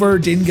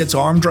takeover. Dean gets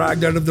arm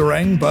dragged out of the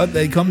ring, but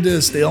they come to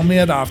a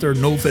stalemate after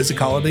no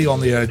physicality on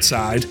the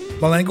outside.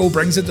 Malenko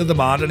brings it to the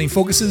mat and he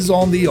focuses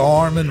on the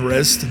arm and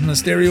wrist.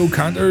 Mysterio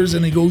counters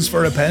and he goes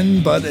for a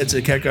pin, but it's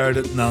a kick out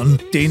at none.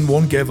 Dean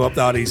won't give up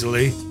that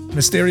easily.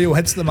 Mysterio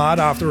hits the mat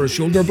after a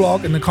shoulder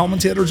block and the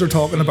commentators are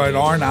talking about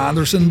Arn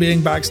Anderson being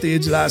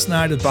backstage last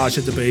night at Bash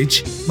at the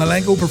Beach.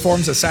 Malenko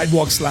performs a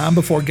sidewalk slam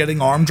before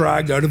getting arm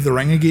dragged out of the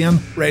ring again.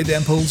 Rey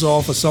then pulls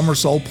off a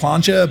somersault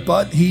plancha,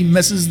 but he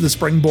misses the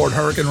springboard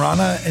Hurricane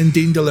Rana and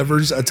Dean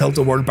delivers a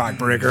tilt-a-whirl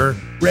backbreaker.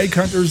 Rey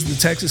counters the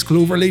Texas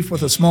Cloverleaf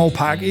with a small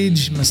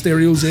package.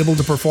 Mysterio's able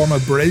to perform a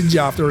bridge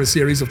after a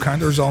series of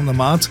counters on the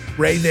mat.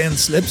 Rey then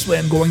slips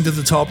when going to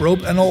the top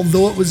rope, and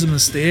although it was a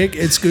mistake,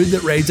 it's good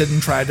that Rey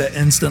didn't try to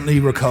instantly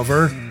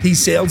recover. He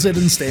sails it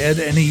instead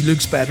and he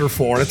looks better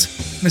for it.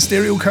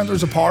 Mysterio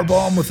counters a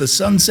powerbomb with a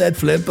sunset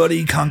flip, but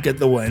he can't get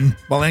the win.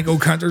 Malenko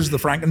counters the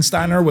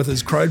Frankensteiner with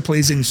his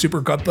crowd-pleasing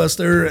super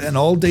gutbuster, and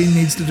all Dean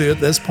needs to do at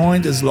this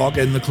point is lock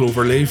in the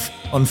Cloverleaf.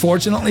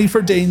 Unfortunately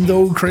for Dean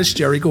though, Chris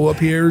Jericho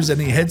appears and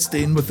he hits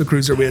Dean with the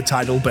Cruiserweight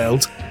title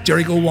belt.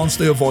 Jericho wants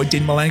to avoid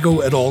Dean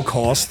Malenko at all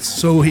costs,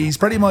 so he's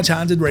pretty much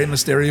handed Rey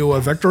Mysterio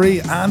a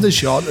victory and a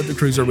shot at the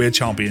Cruiserweight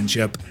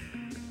Championship.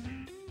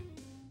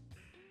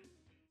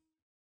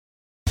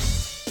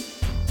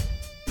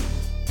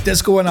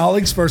 Disco and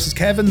Alex versus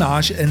Kevin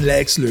Nash and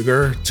Lex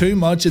Luger, Too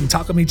Much and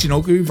Taka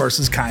Michinoku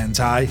versus Kai and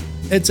Tai.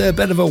 It's a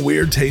bit of a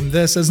weird team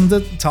this, isn't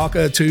it?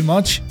 Taka Too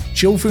Much.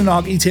 Sho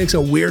Funaki takes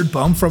a weird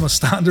bump from a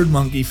standard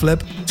monkey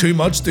flip. Too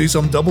Much do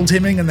some double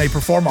teaming and they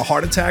perform a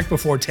heart attack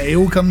before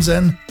Teo comes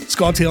in.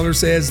 Scott Taylor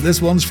says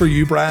this one's for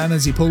you, Brian,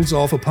 as he pulls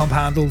off a pump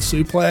handle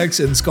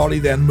suplex and Scotty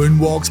then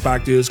moonwalks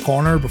back to his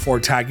corner before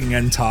tagging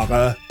in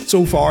Taka.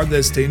 So far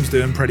this team's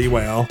doing pretty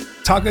well.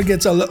 Taka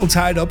gets a little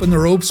tied up in the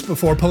ropes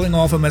before pulling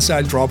off a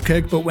missile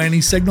dropkick, but when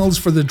he signals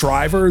for the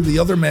driver, the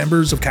other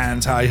members of Kai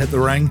and Tai hit the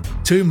ring.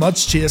 Too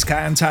Much chase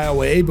Kai and Tai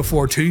away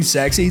before Too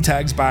Sexy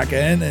tags back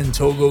in and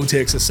Togo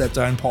takes a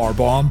sit-down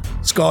powerbomb.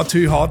 Scott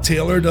Too Hot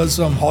Taylor does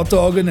some hot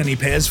dogging and he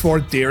pays for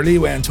it dearly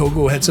when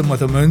Togo hits him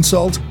with a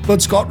moonsault,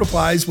 but Scott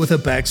replies with a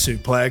back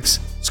suplex.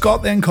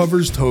 Scott then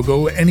covers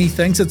Togo and he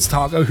thinks it's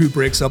Taka who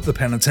breaks up the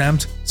pin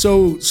attempt.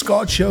 So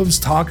Scott shoves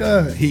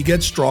Taka, he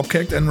gets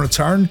dropkicked in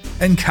return,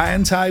 and Kai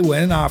and Tai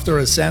win after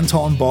a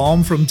senton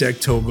bomb from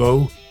Dick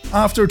Togo.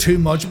 After Too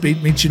Much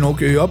beat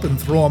Michinoku up and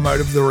throw him out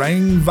of the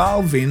ring,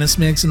 Val Venis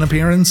makes an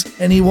appearance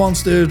and he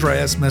wants to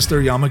address Mr.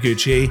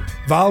 Yamaguchi.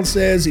 Val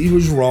says he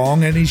was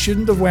wrong and he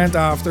shouldn't have went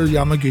after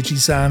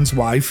Yamaguchi-san's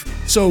wife.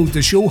 So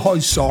to show how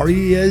sorry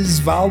he is,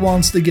 Val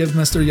wants to give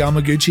Mr.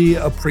 Yamaguchi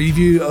a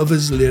preview of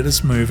his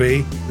latest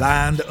movie,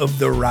 Land of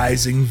the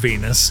Rising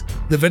Venus.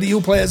 The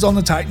video plays on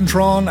the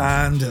Titantron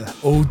and,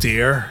 oh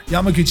dear,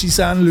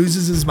 Yamaguchi-san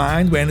loses his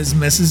mind when his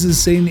missus is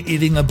seen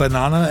eating a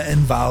banana in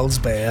Val's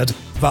bed.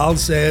 Val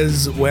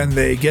says when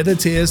they get a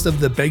taste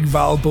of the big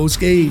Val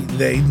Boski,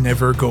 they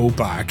never go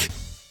back.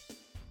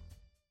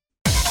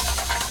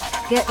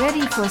 Get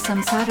ready for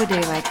some Saturday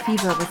Night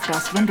Fever with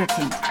Das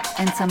Wunderkind,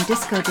 and some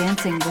disco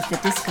dancing with the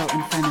Disco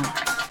Inferno.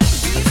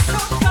 He's so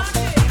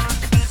funny,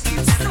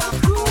 he's so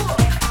cool.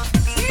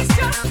 He's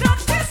just a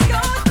disco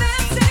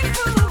dancing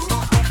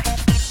fool.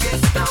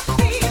 Disco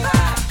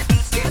fever,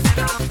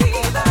 disco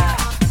fever,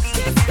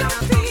 disco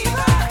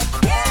fever.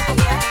 Yeah,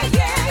 yeah,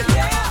 yeah,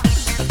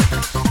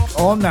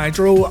 yeah. On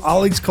Nitro,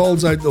 Alex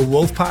calls out the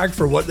Wolfpack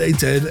for what they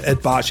did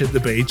at Bash at the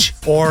Beach,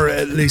 or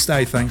at least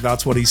I think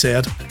that's what he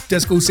said.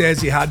 Disco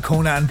says he had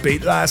Conan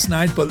beat last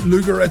night, but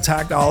Luger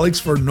attacked Alex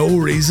for no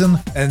reason,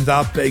 and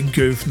that big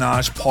goof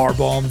Nash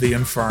powerbombed the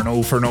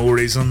Inferno for no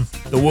reason.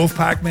 The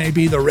Wolfpack may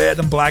be the red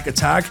and black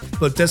attack,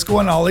 but Disco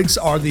and Alex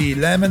are the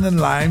lemon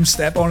and lime,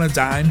 step on a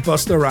dime,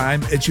 bust a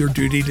rhyme, it's your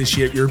duty to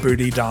shake your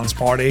booty dance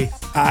party.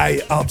 I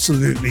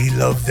absolutely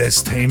love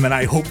this team, and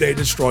I hope they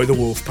destroy the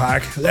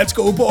Wolfpack. Let's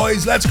go,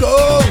 boys, let's go!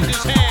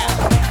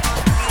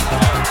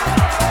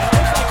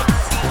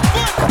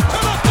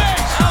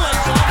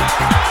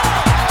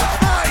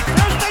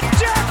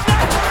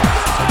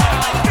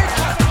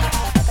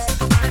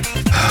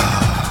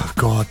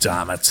 God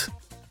damn it.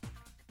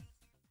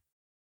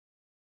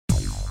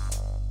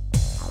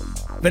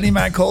 Vinnie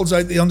Mac calls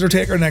out The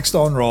Undertaker next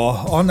on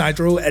Raw. On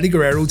Nitro, Eddie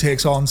Guerrero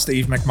takes on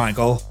Steve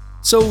McMichael.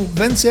 So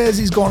Vince says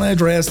he's going to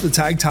address the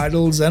tag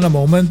titles in a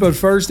moment, but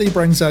first he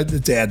brings out the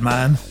dead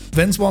man.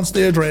 Vince wants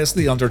to address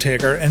The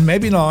Undertaker, and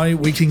maybe now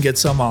we can get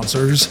some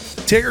answers.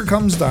 Taker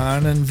comes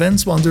down, and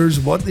Vince wonders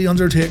what The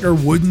Undertaker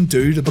wouldn't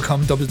do to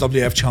become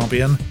WWF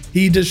Champion.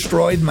 He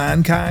destroyed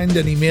Mankind,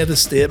 and he made a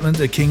statement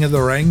at King of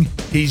the Ring.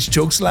 He's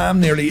chokeslammed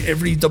nearly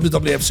every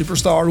WWF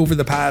superstar over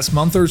the past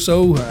month or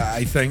so.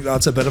 I think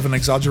that's a bit of an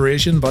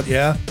exaggeration, but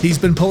yeah. He's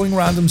been pulling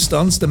random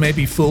stunts to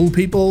maybe fool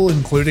people,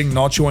 including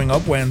not showing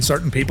up when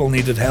certain people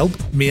needed help,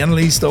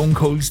 mainly Stone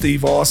Cold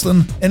Steve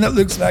Austin, and it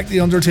looks like The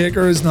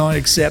Undertaker is now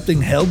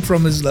accepting help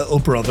from his little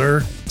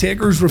brother.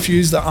 Taker's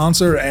refused to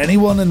answer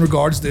anyone in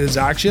regards to his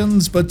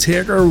actions, but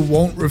Taker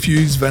won't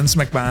refuse Vince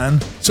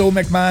McMahon. So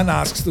McMahon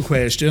asks the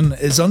question,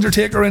 is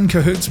Undertaker in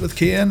cahoots with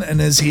Kane, and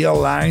is he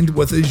aligned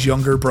with his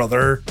younger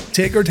brother?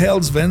 Taker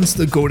tells Vince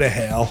to go to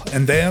hell,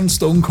 and then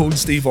Stone Cold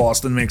Steve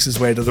Austin makes his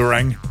way to the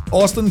ring.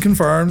 Austin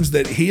confirms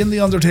that he and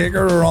The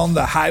Undertaker are on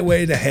the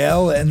highway to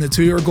hell, and the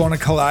two are going to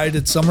collide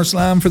at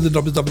SummerSlam for the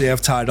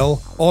WWF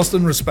title.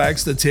 Austin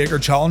respects that Taker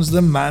challenged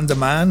them man to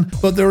man,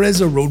 but there is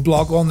a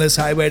roadblock on this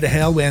highway to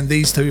hell when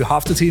these two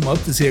have to team up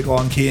to take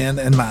on Kane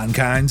and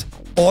Mankind.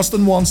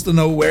 Austin wants to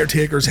know where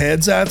Taker's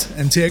head's at,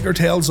 and Taker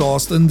tells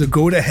Austin to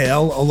go to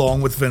hell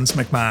along with Vince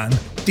McMahon.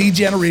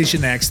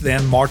 D-Generation X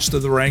then march to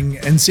the ring,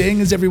 and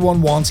seeing as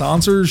everyone wants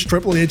answers,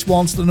 Triple H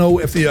wants to know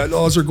if the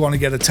Outlaws are going to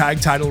get a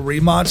tag title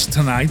rematch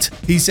tonight.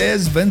 He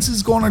says Vince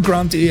is going to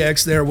grant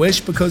DX their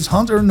wish because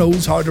Hunter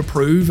knows how to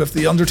prove if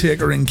The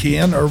Undertaker and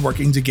Kane are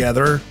working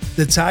together.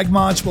 The tag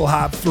match will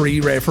have 3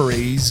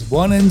 referees,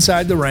 1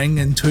 inside the ring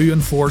and 2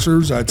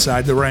 enforcers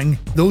outside the ring.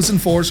 Those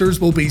enforcers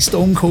will be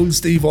Stone Cold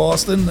Steve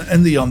Austin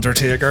and The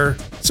Undertaker.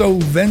 So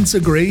Vince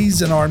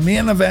agrees, and our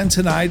main event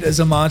tonight is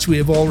a match we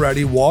have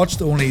already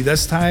watched, only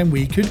this time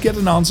we could get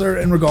an answer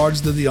in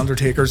regards to The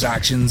Undertaker's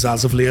actions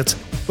as of late.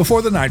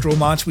 Before the Nitro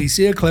match, we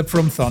see a clip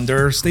from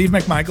Thunder. Steve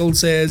McMichael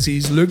says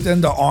he's looked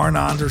into Arn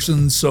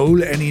Anderson's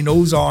soul and he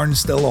knows Arn's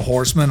still a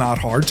horseman at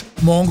heart.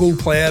 Mongo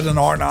played an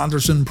Arn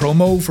Anderson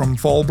promo from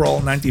Fall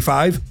Brawl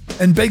 95,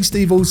 and Big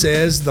Steve-O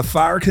says the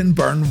fire can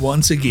burn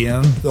once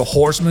again, the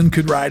horseman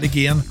could ride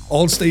again.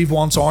 All Steve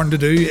wants Arn to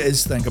do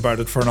is think about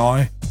it for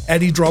now.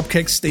 Eddie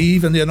dropkicks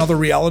Steve into another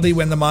reality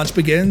when the match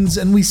begins,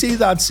 and we see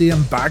that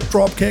same back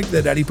dropkick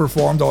that Eddie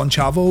performed on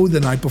Chavo the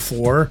night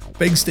before.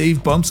 Big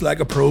Steve bumps like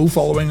a pro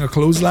following a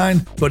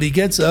clothesline, but he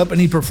gets up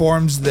and he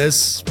performs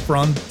this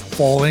front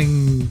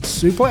falling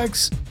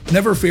suplex.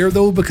 Never fear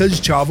though,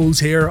 because Chavo's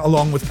here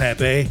along with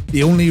Pepe,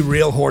 the only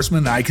real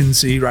horseman I can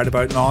see right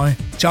about now.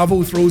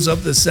 Chavo throws up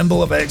the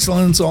symbol of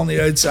excellence on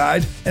the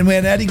outside, and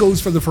when Eddie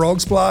goes for the frog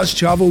splash,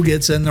 Chavo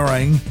gets in the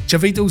ring.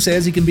 Chavito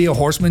says he can be a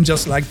horseman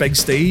just like Big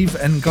Steve,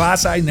 and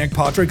glass-eyed Nick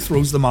Patrick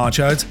throws the match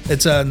out.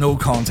 It's a no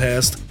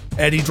contest.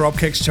 Eddie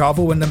dropkicks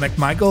Chavo into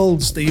McMichael,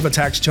 Steve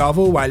attacks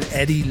Chavo while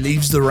Eddie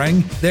leaves the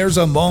ring. There's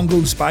a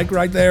Mongo spike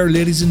right there,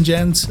 ladies and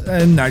gents,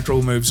 and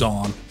Nitro moves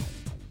on.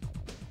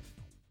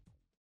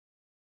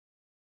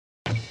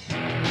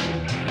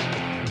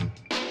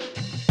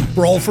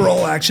 Brawl For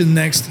All action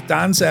next,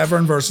 Dan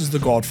Severn versus The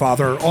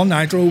Godfather. On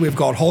Nitro, we've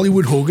got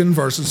Hollywood Hogan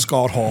versus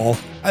Scott Hall.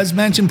 As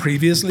mentioned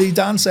previously,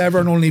 Dan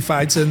Severn only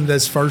fights in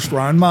this first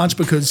round match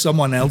because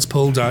someone else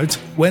pulled out.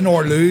 Win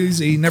or lose,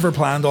 he never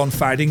planned on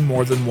fighting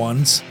more than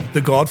once.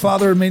 The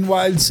Godfather,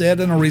 meanwhile,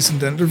 said in a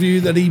recent interview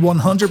that he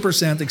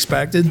 100%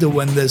 expected to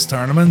win this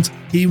tournament.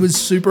 He was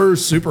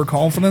super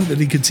confident that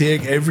he could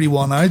take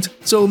everyone out,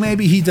 so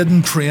maybe he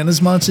didn't train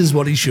as much as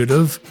what he should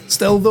have.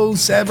 Still though,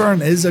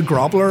 Severn is a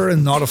grappler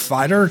and not a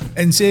fighter,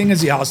 and seeing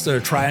as he has to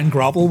try and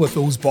grapple with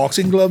those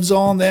boxing gloves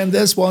on, then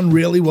this one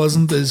really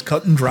wasn't as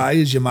cut and dry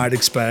as you might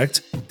expect.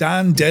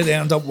 Dan did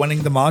end up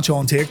winning the match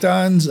on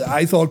takedowns.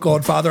 I thought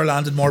Godfather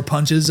landed more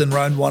punches in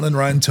round 1 and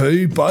round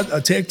 2, but a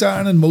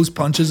takedown and most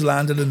punches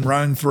landed in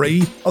round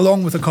 3,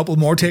 along with a couple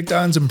more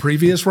takedowns in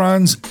previous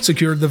rounds,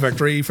 secured the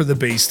victory for the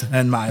Beast,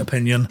 in my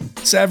opinion.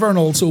 Severn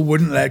also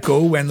wouldn't let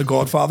go when the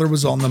Godfather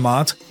was on the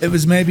mat. It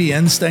was maybe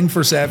instinct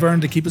for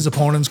Severn to keep his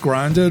opponents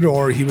grounded,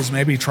 or he was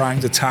maybe trying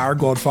to tire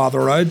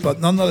Godfather out,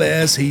 but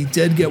nonetheless, he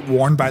did get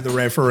warned by the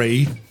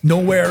referee.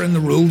 Nowhere in the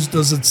rules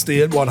does it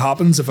state what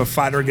happens if a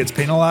fighter gets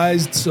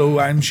penalised, so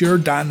I'm sure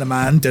Dan the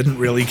Man didn't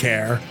really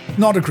care.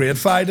 Not a great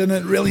fight, and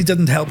it really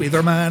didn't help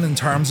either man in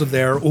terms of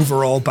their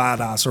overall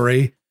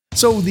badassery.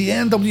 So the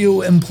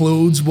NWO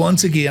implodes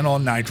once again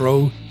on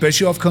Nitro.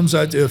 Bischoff comes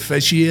out to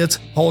officiate.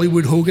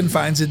 Hollywood Hogan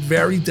finds it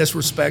very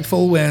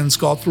disrespectful when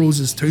Scott throws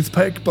his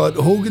toothpick, but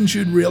Hogan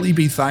should really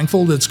be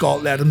thankful that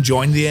Scott let him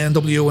join the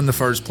NWO in the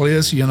first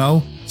place, you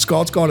know.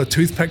 Scott's got a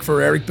toothpick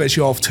for Eric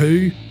Bischoff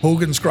too.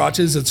 Hogan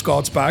scratches at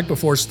Scott's back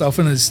before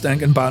stuffing his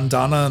stinking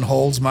bandana in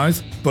Hall's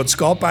mouth, but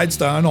Scott bites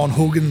down on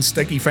Hogan's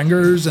sticky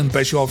fingers and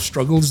Bischoff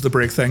struggles to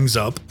break things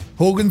up.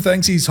 Hogan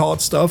thinks he's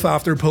hot stuff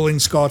after pulling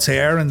Scott's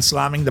hair and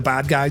slamming the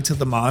bad guy to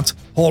the mat.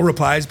 Hall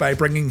replies by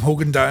bringing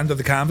Hogan down to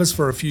the canvas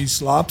for a few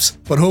slaps,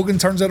 but Hogan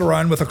turns it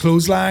around with a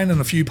clothesline and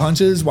a few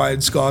punches while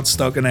Scott's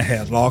stuck in a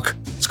headlock.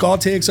 Scott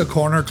takes a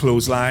corner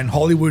clothesline,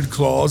 Hollywood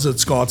claws at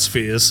Scott's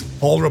face.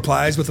 Hall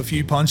replies with a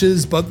few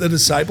punches, but the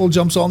Disciple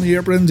jumps on the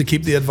apron to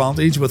keep the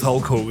advantage with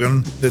Hulk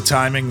Hogan. The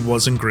timing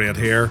wasn't great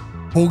here.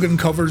 Hogan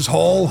covers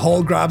Hall,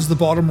 Hall grabs the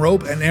bottom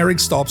rope, and Eric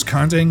stops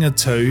counting at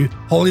 2.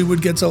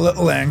 Hollywood gets a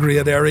little angry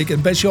at Eric,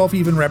 and Bischoff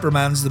even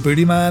reprimands the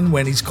Booty Man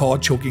when he's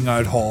caught choking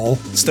out Hall.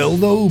 Still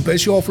though,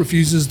 Bischoff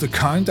refuses to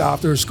count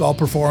after Scott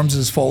performs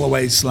his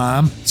fall-away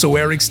slam, so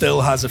Eric still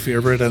has a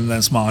favourite in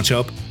this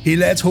matchup. He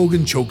lets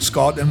Hogan choke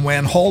Scott, and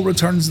when Hall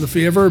returns the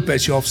favour,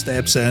 Bischoff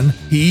steps in.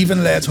 He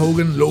even lets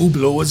Hogan low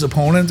blow his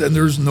opponent, and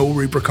there's no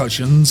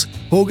repercussions.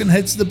 Hogan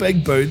hits the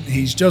big boot,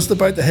 he's just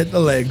about to hit the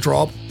leg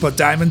drop, but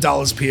Diamond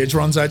Dallas Page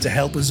runs out to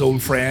help his old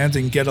friend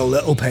and get a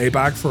little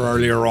payback for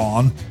earlier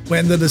on.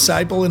 When the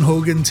Disciple and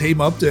Hogan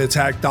team up to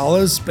attack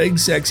Dallas, big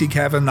sexy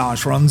Kevin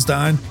Nash runs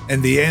down,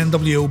 and the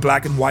NWO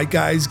black and white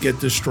guys get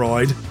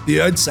destroyed.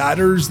 The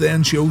Outsiders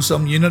then show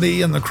some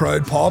unity and the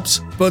crowd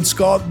pops, but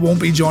Scott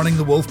won't be joining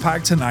the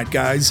Wolfpack tonight,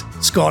 guys.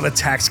 Scott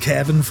attacks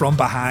Kevin from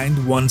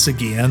behind once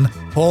again.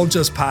 Hall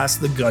just passed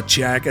the gut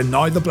check, and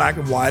now the black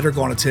and white are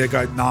going to take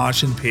out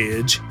Nash and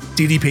Page.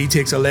 DDP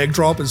takes a leg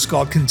drop as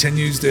Scott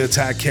continues to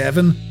attack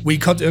Kevin. We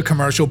cut to a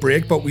commercial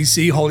break, but we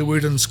see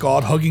Hollywood and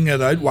Scott hugging it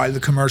out while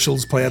the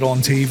commercials play it on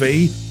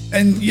TV.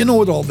 And you know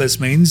what all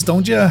this means,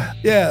 don't you?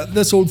 Yeah,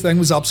 this whole thing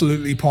was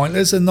absolutely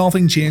pointless and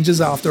nothing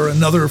changes after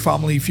another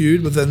family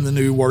feud within the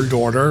New World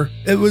Order.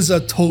 It was a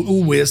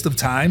total waste of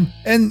time.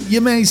 And you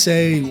may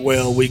say,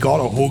 well, we got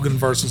a Hogan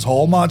versus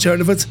Hall match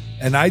out of it.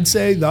 And I'd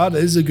say that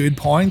is a good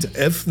point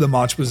if the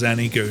match was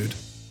any good.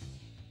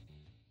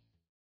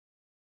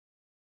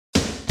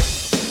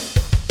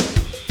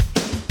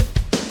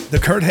 The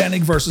Curt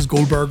Hennig vs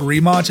Goldberg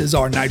rematch is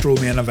our Nitro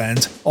main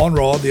event. On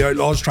Raw, the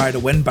Outlaws try to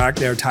win back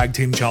their tag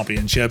team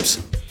championships.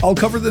 I'll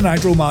cover the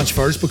Nitro match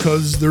first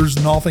because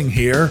there's nothing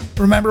here.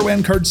 Remember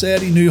when Curt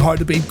said he knew how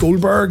to beat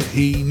Goldberg?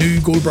 He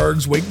knew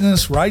Goldberg's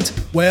weakness, right?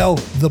 Well,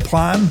 the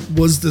plan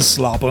was to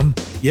slap him.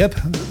 Yep,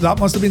 that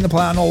must have been the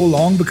plan all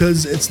along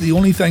because it's the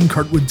only thing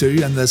Curt would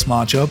do in this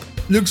matchup.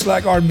 Looks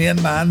like our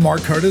main man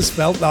Mark Curtis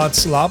felt that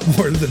slap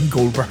more than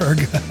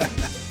Goldberg.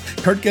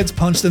 Curt gets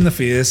punched in the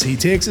face, he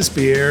takes a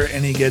spear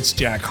and he gets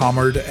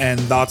jackhammered, and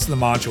that's the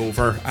match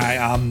over. I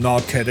am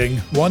not kidding.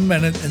 1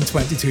 minute and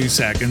 22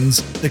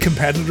 seconds. The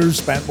competitors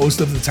spent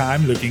most of the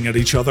time looking at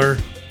each other.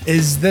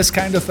 Is this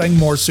kind of thing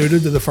more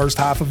suited to the first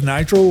half of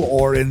Nitro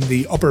or in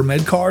the upper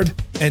mid card?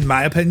 In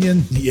my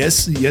opinion,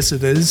 yes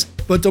it is.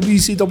 But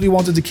WCW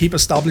wanted to keep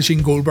establishing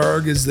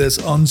Goldberg as this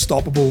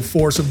unstoppable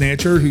force of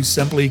nature who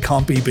simply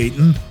can't be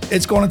beaten.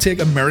 It's going to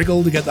take a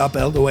miracle to get that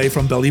belt away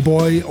from Billy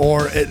Boy,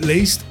 or at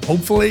least,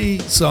 hopefully,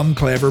 some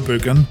clever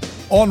booking.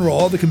 On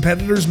Raw, the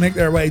competitors make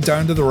their way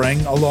down to the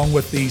ring along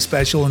with the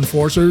special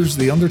enforcers,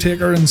 The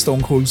Undertaker and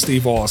Stone Cold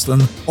Steve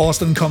Austin.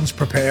 Austin comes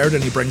prepared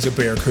and he brings a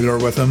beer cooler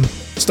with him.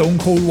 Stone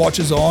Cold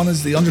watches on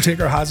as The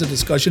Undertaker has a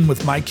discussion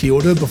with Mike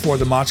Chioda before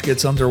the match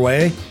gets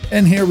underway.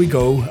 And here we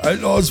go,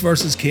 Outlaws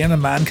vs Kane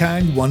and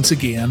Mankind once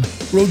again.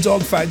 Road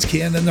Dogg fights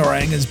Kane in the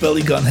ring as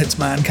Billy Gunn hits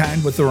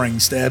Mankind with the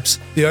ring steps.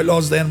 The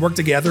Outlaws then work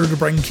together to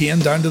bring Kane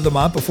down to the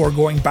mat before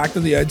going back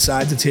to the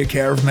outside to take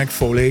care of Mick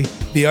Foley.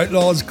 The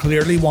Outlaws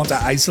clearly want to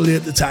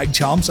isolate the tag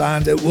champs,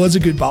 and it was a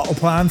good battle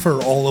plan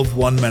for all of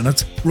 1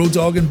 minute. Road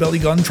Dogg and Billy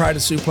Gunn try to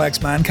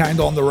suplex Mankind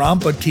on the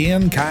ramp, but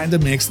Kane kinda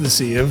makes the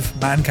save.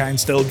 Mankind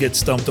still gets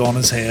stumped on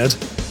his head.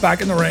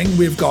 Back in the ring,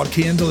 we've got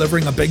Kane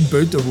delivering a big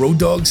boot to Road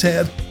Dogg's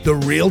head. The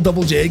real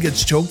Double J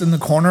gets choked in the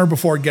corner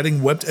before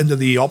getting whipped into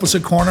the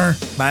opposite corner.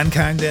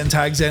 Mankind then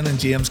tags in and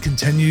James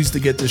continues to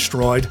get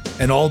destroyed,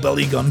 and all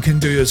Billy Gunn can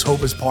do is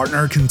hope his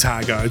partner can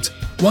tag out.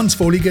 Once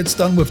Foley gets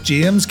done with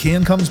James,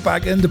 Kane comes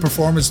back in to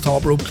perform his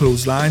top rope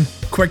clothesline.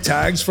 Quick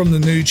tags from the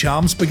new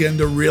champs begin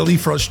to really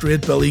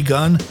frustrate Billy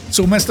Gunn,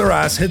 so Mr.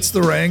 Ass hits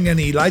the ring and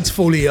he lights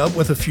Foley up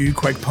with a few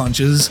quick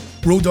punches.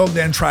 Road Dogg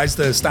then tries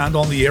to stand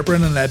on the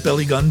apron and let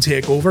Billy Gunn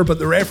take over, but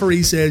the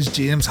referee says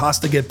James has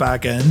to get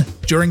back in.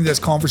 During this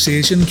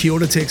conversation,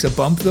 Chioda takes a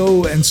bump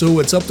though, and so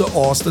it's up to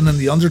Austin and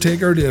The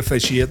Undertaker to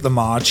officiate the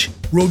match.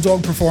 Road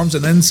Dogg performs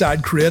an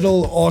inside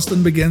cradle,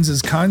 Austin begins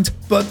his count,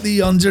 but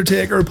The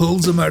Undertaker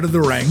pulls him out of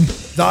the ring.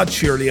 That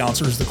surely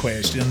answers the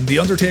question. The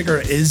Undertaker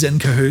is in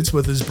cahoots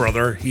with his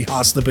brother, he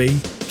has to be.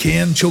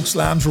 Kane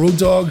chokeslams Road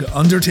Dogg,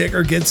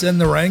 Undertaker gets in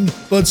the ring,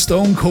 but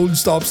Stone Cold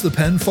stops the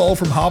pinfall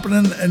from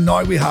happening, and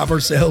now we have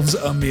ourselves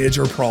a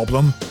major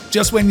problem.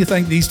 Just when you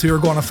think these two are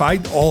going to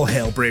fight, all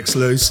hell breaks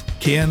loose.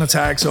 Kane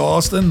attacks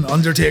Austin,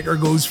 Undertaker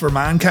goes for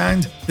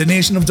Mankind, the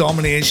Nation of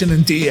Domination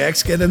and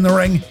DX get in the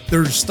ring,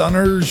 there's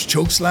stunners,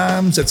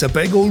 chokeslams, it's a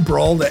big old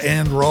brawl to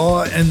end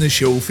Raw, and the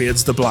show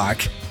fades to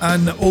black.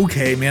 An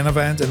okay main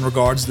event in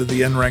regards to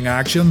the in-ring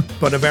action,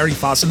 but a very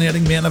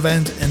fascinating main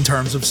event in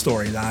terms of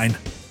storyline.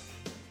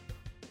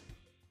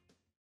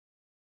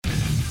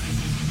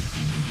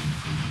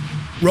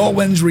 Raw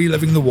wins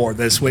Reliving the War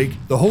this week.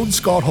 The whole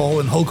Scott Hall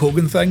and Hulk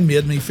Hogan thing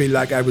made me feel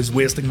like I was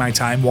wasting my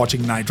time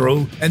watching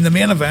Nitro, and the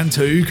main event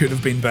too could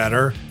have been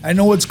better. I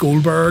know it's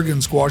Goldberg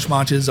and squash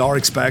matches are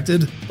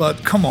expected,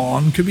 but come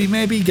on, could we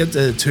maybe get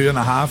to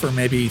 2.5 or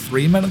maybe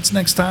 3 minutes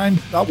next time?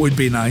 That would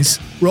be nice.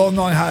 Raw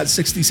now has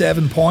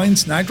 67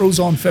 points, Nitro's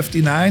on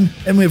 59,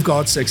 and we've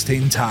got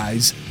 16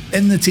 ties.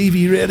 In the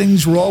TV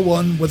ratings, Raw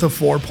won with a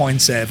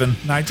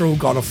 4.7, Nitro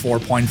got a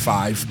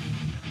 4.5.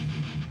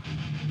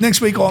 Next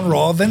week on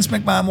Raw, Vince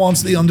McMahon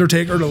wants The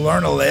Undertaker to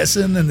learn a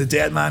lesson, and the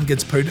dead man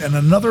gets put in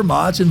another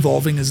match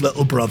involving his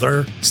little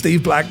brother.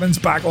 Steve Blackman's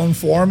back on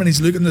form and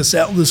he's looking to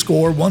settle the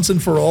score once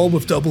and for all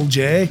with Double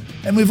J.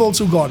 And we've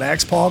also got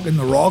X-Pac and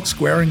The Rock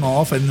squaring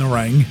off in the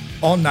ring.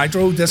 On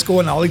Nitro, Disco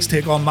and Alex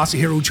take on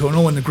Masahiro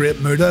Chono and the Great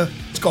Muta.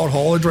 Scott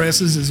Hall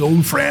addresses his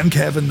old friend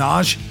Kevin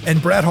Nash,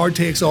 and Bret Hart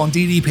takes on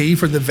DDP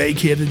for the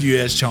vacated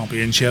US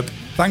Championship.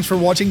 Thanks for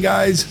watching,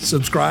 guys.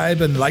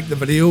 Subscribe and like the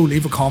video,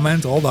 leave a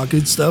comment, all that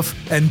good stuff,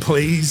 and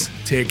please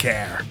take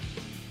care.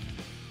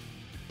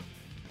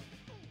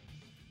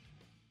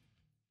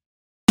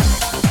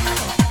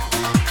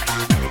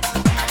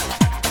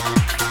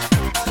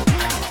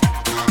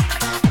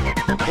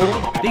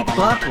 Big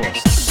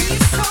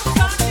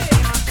Blacklist.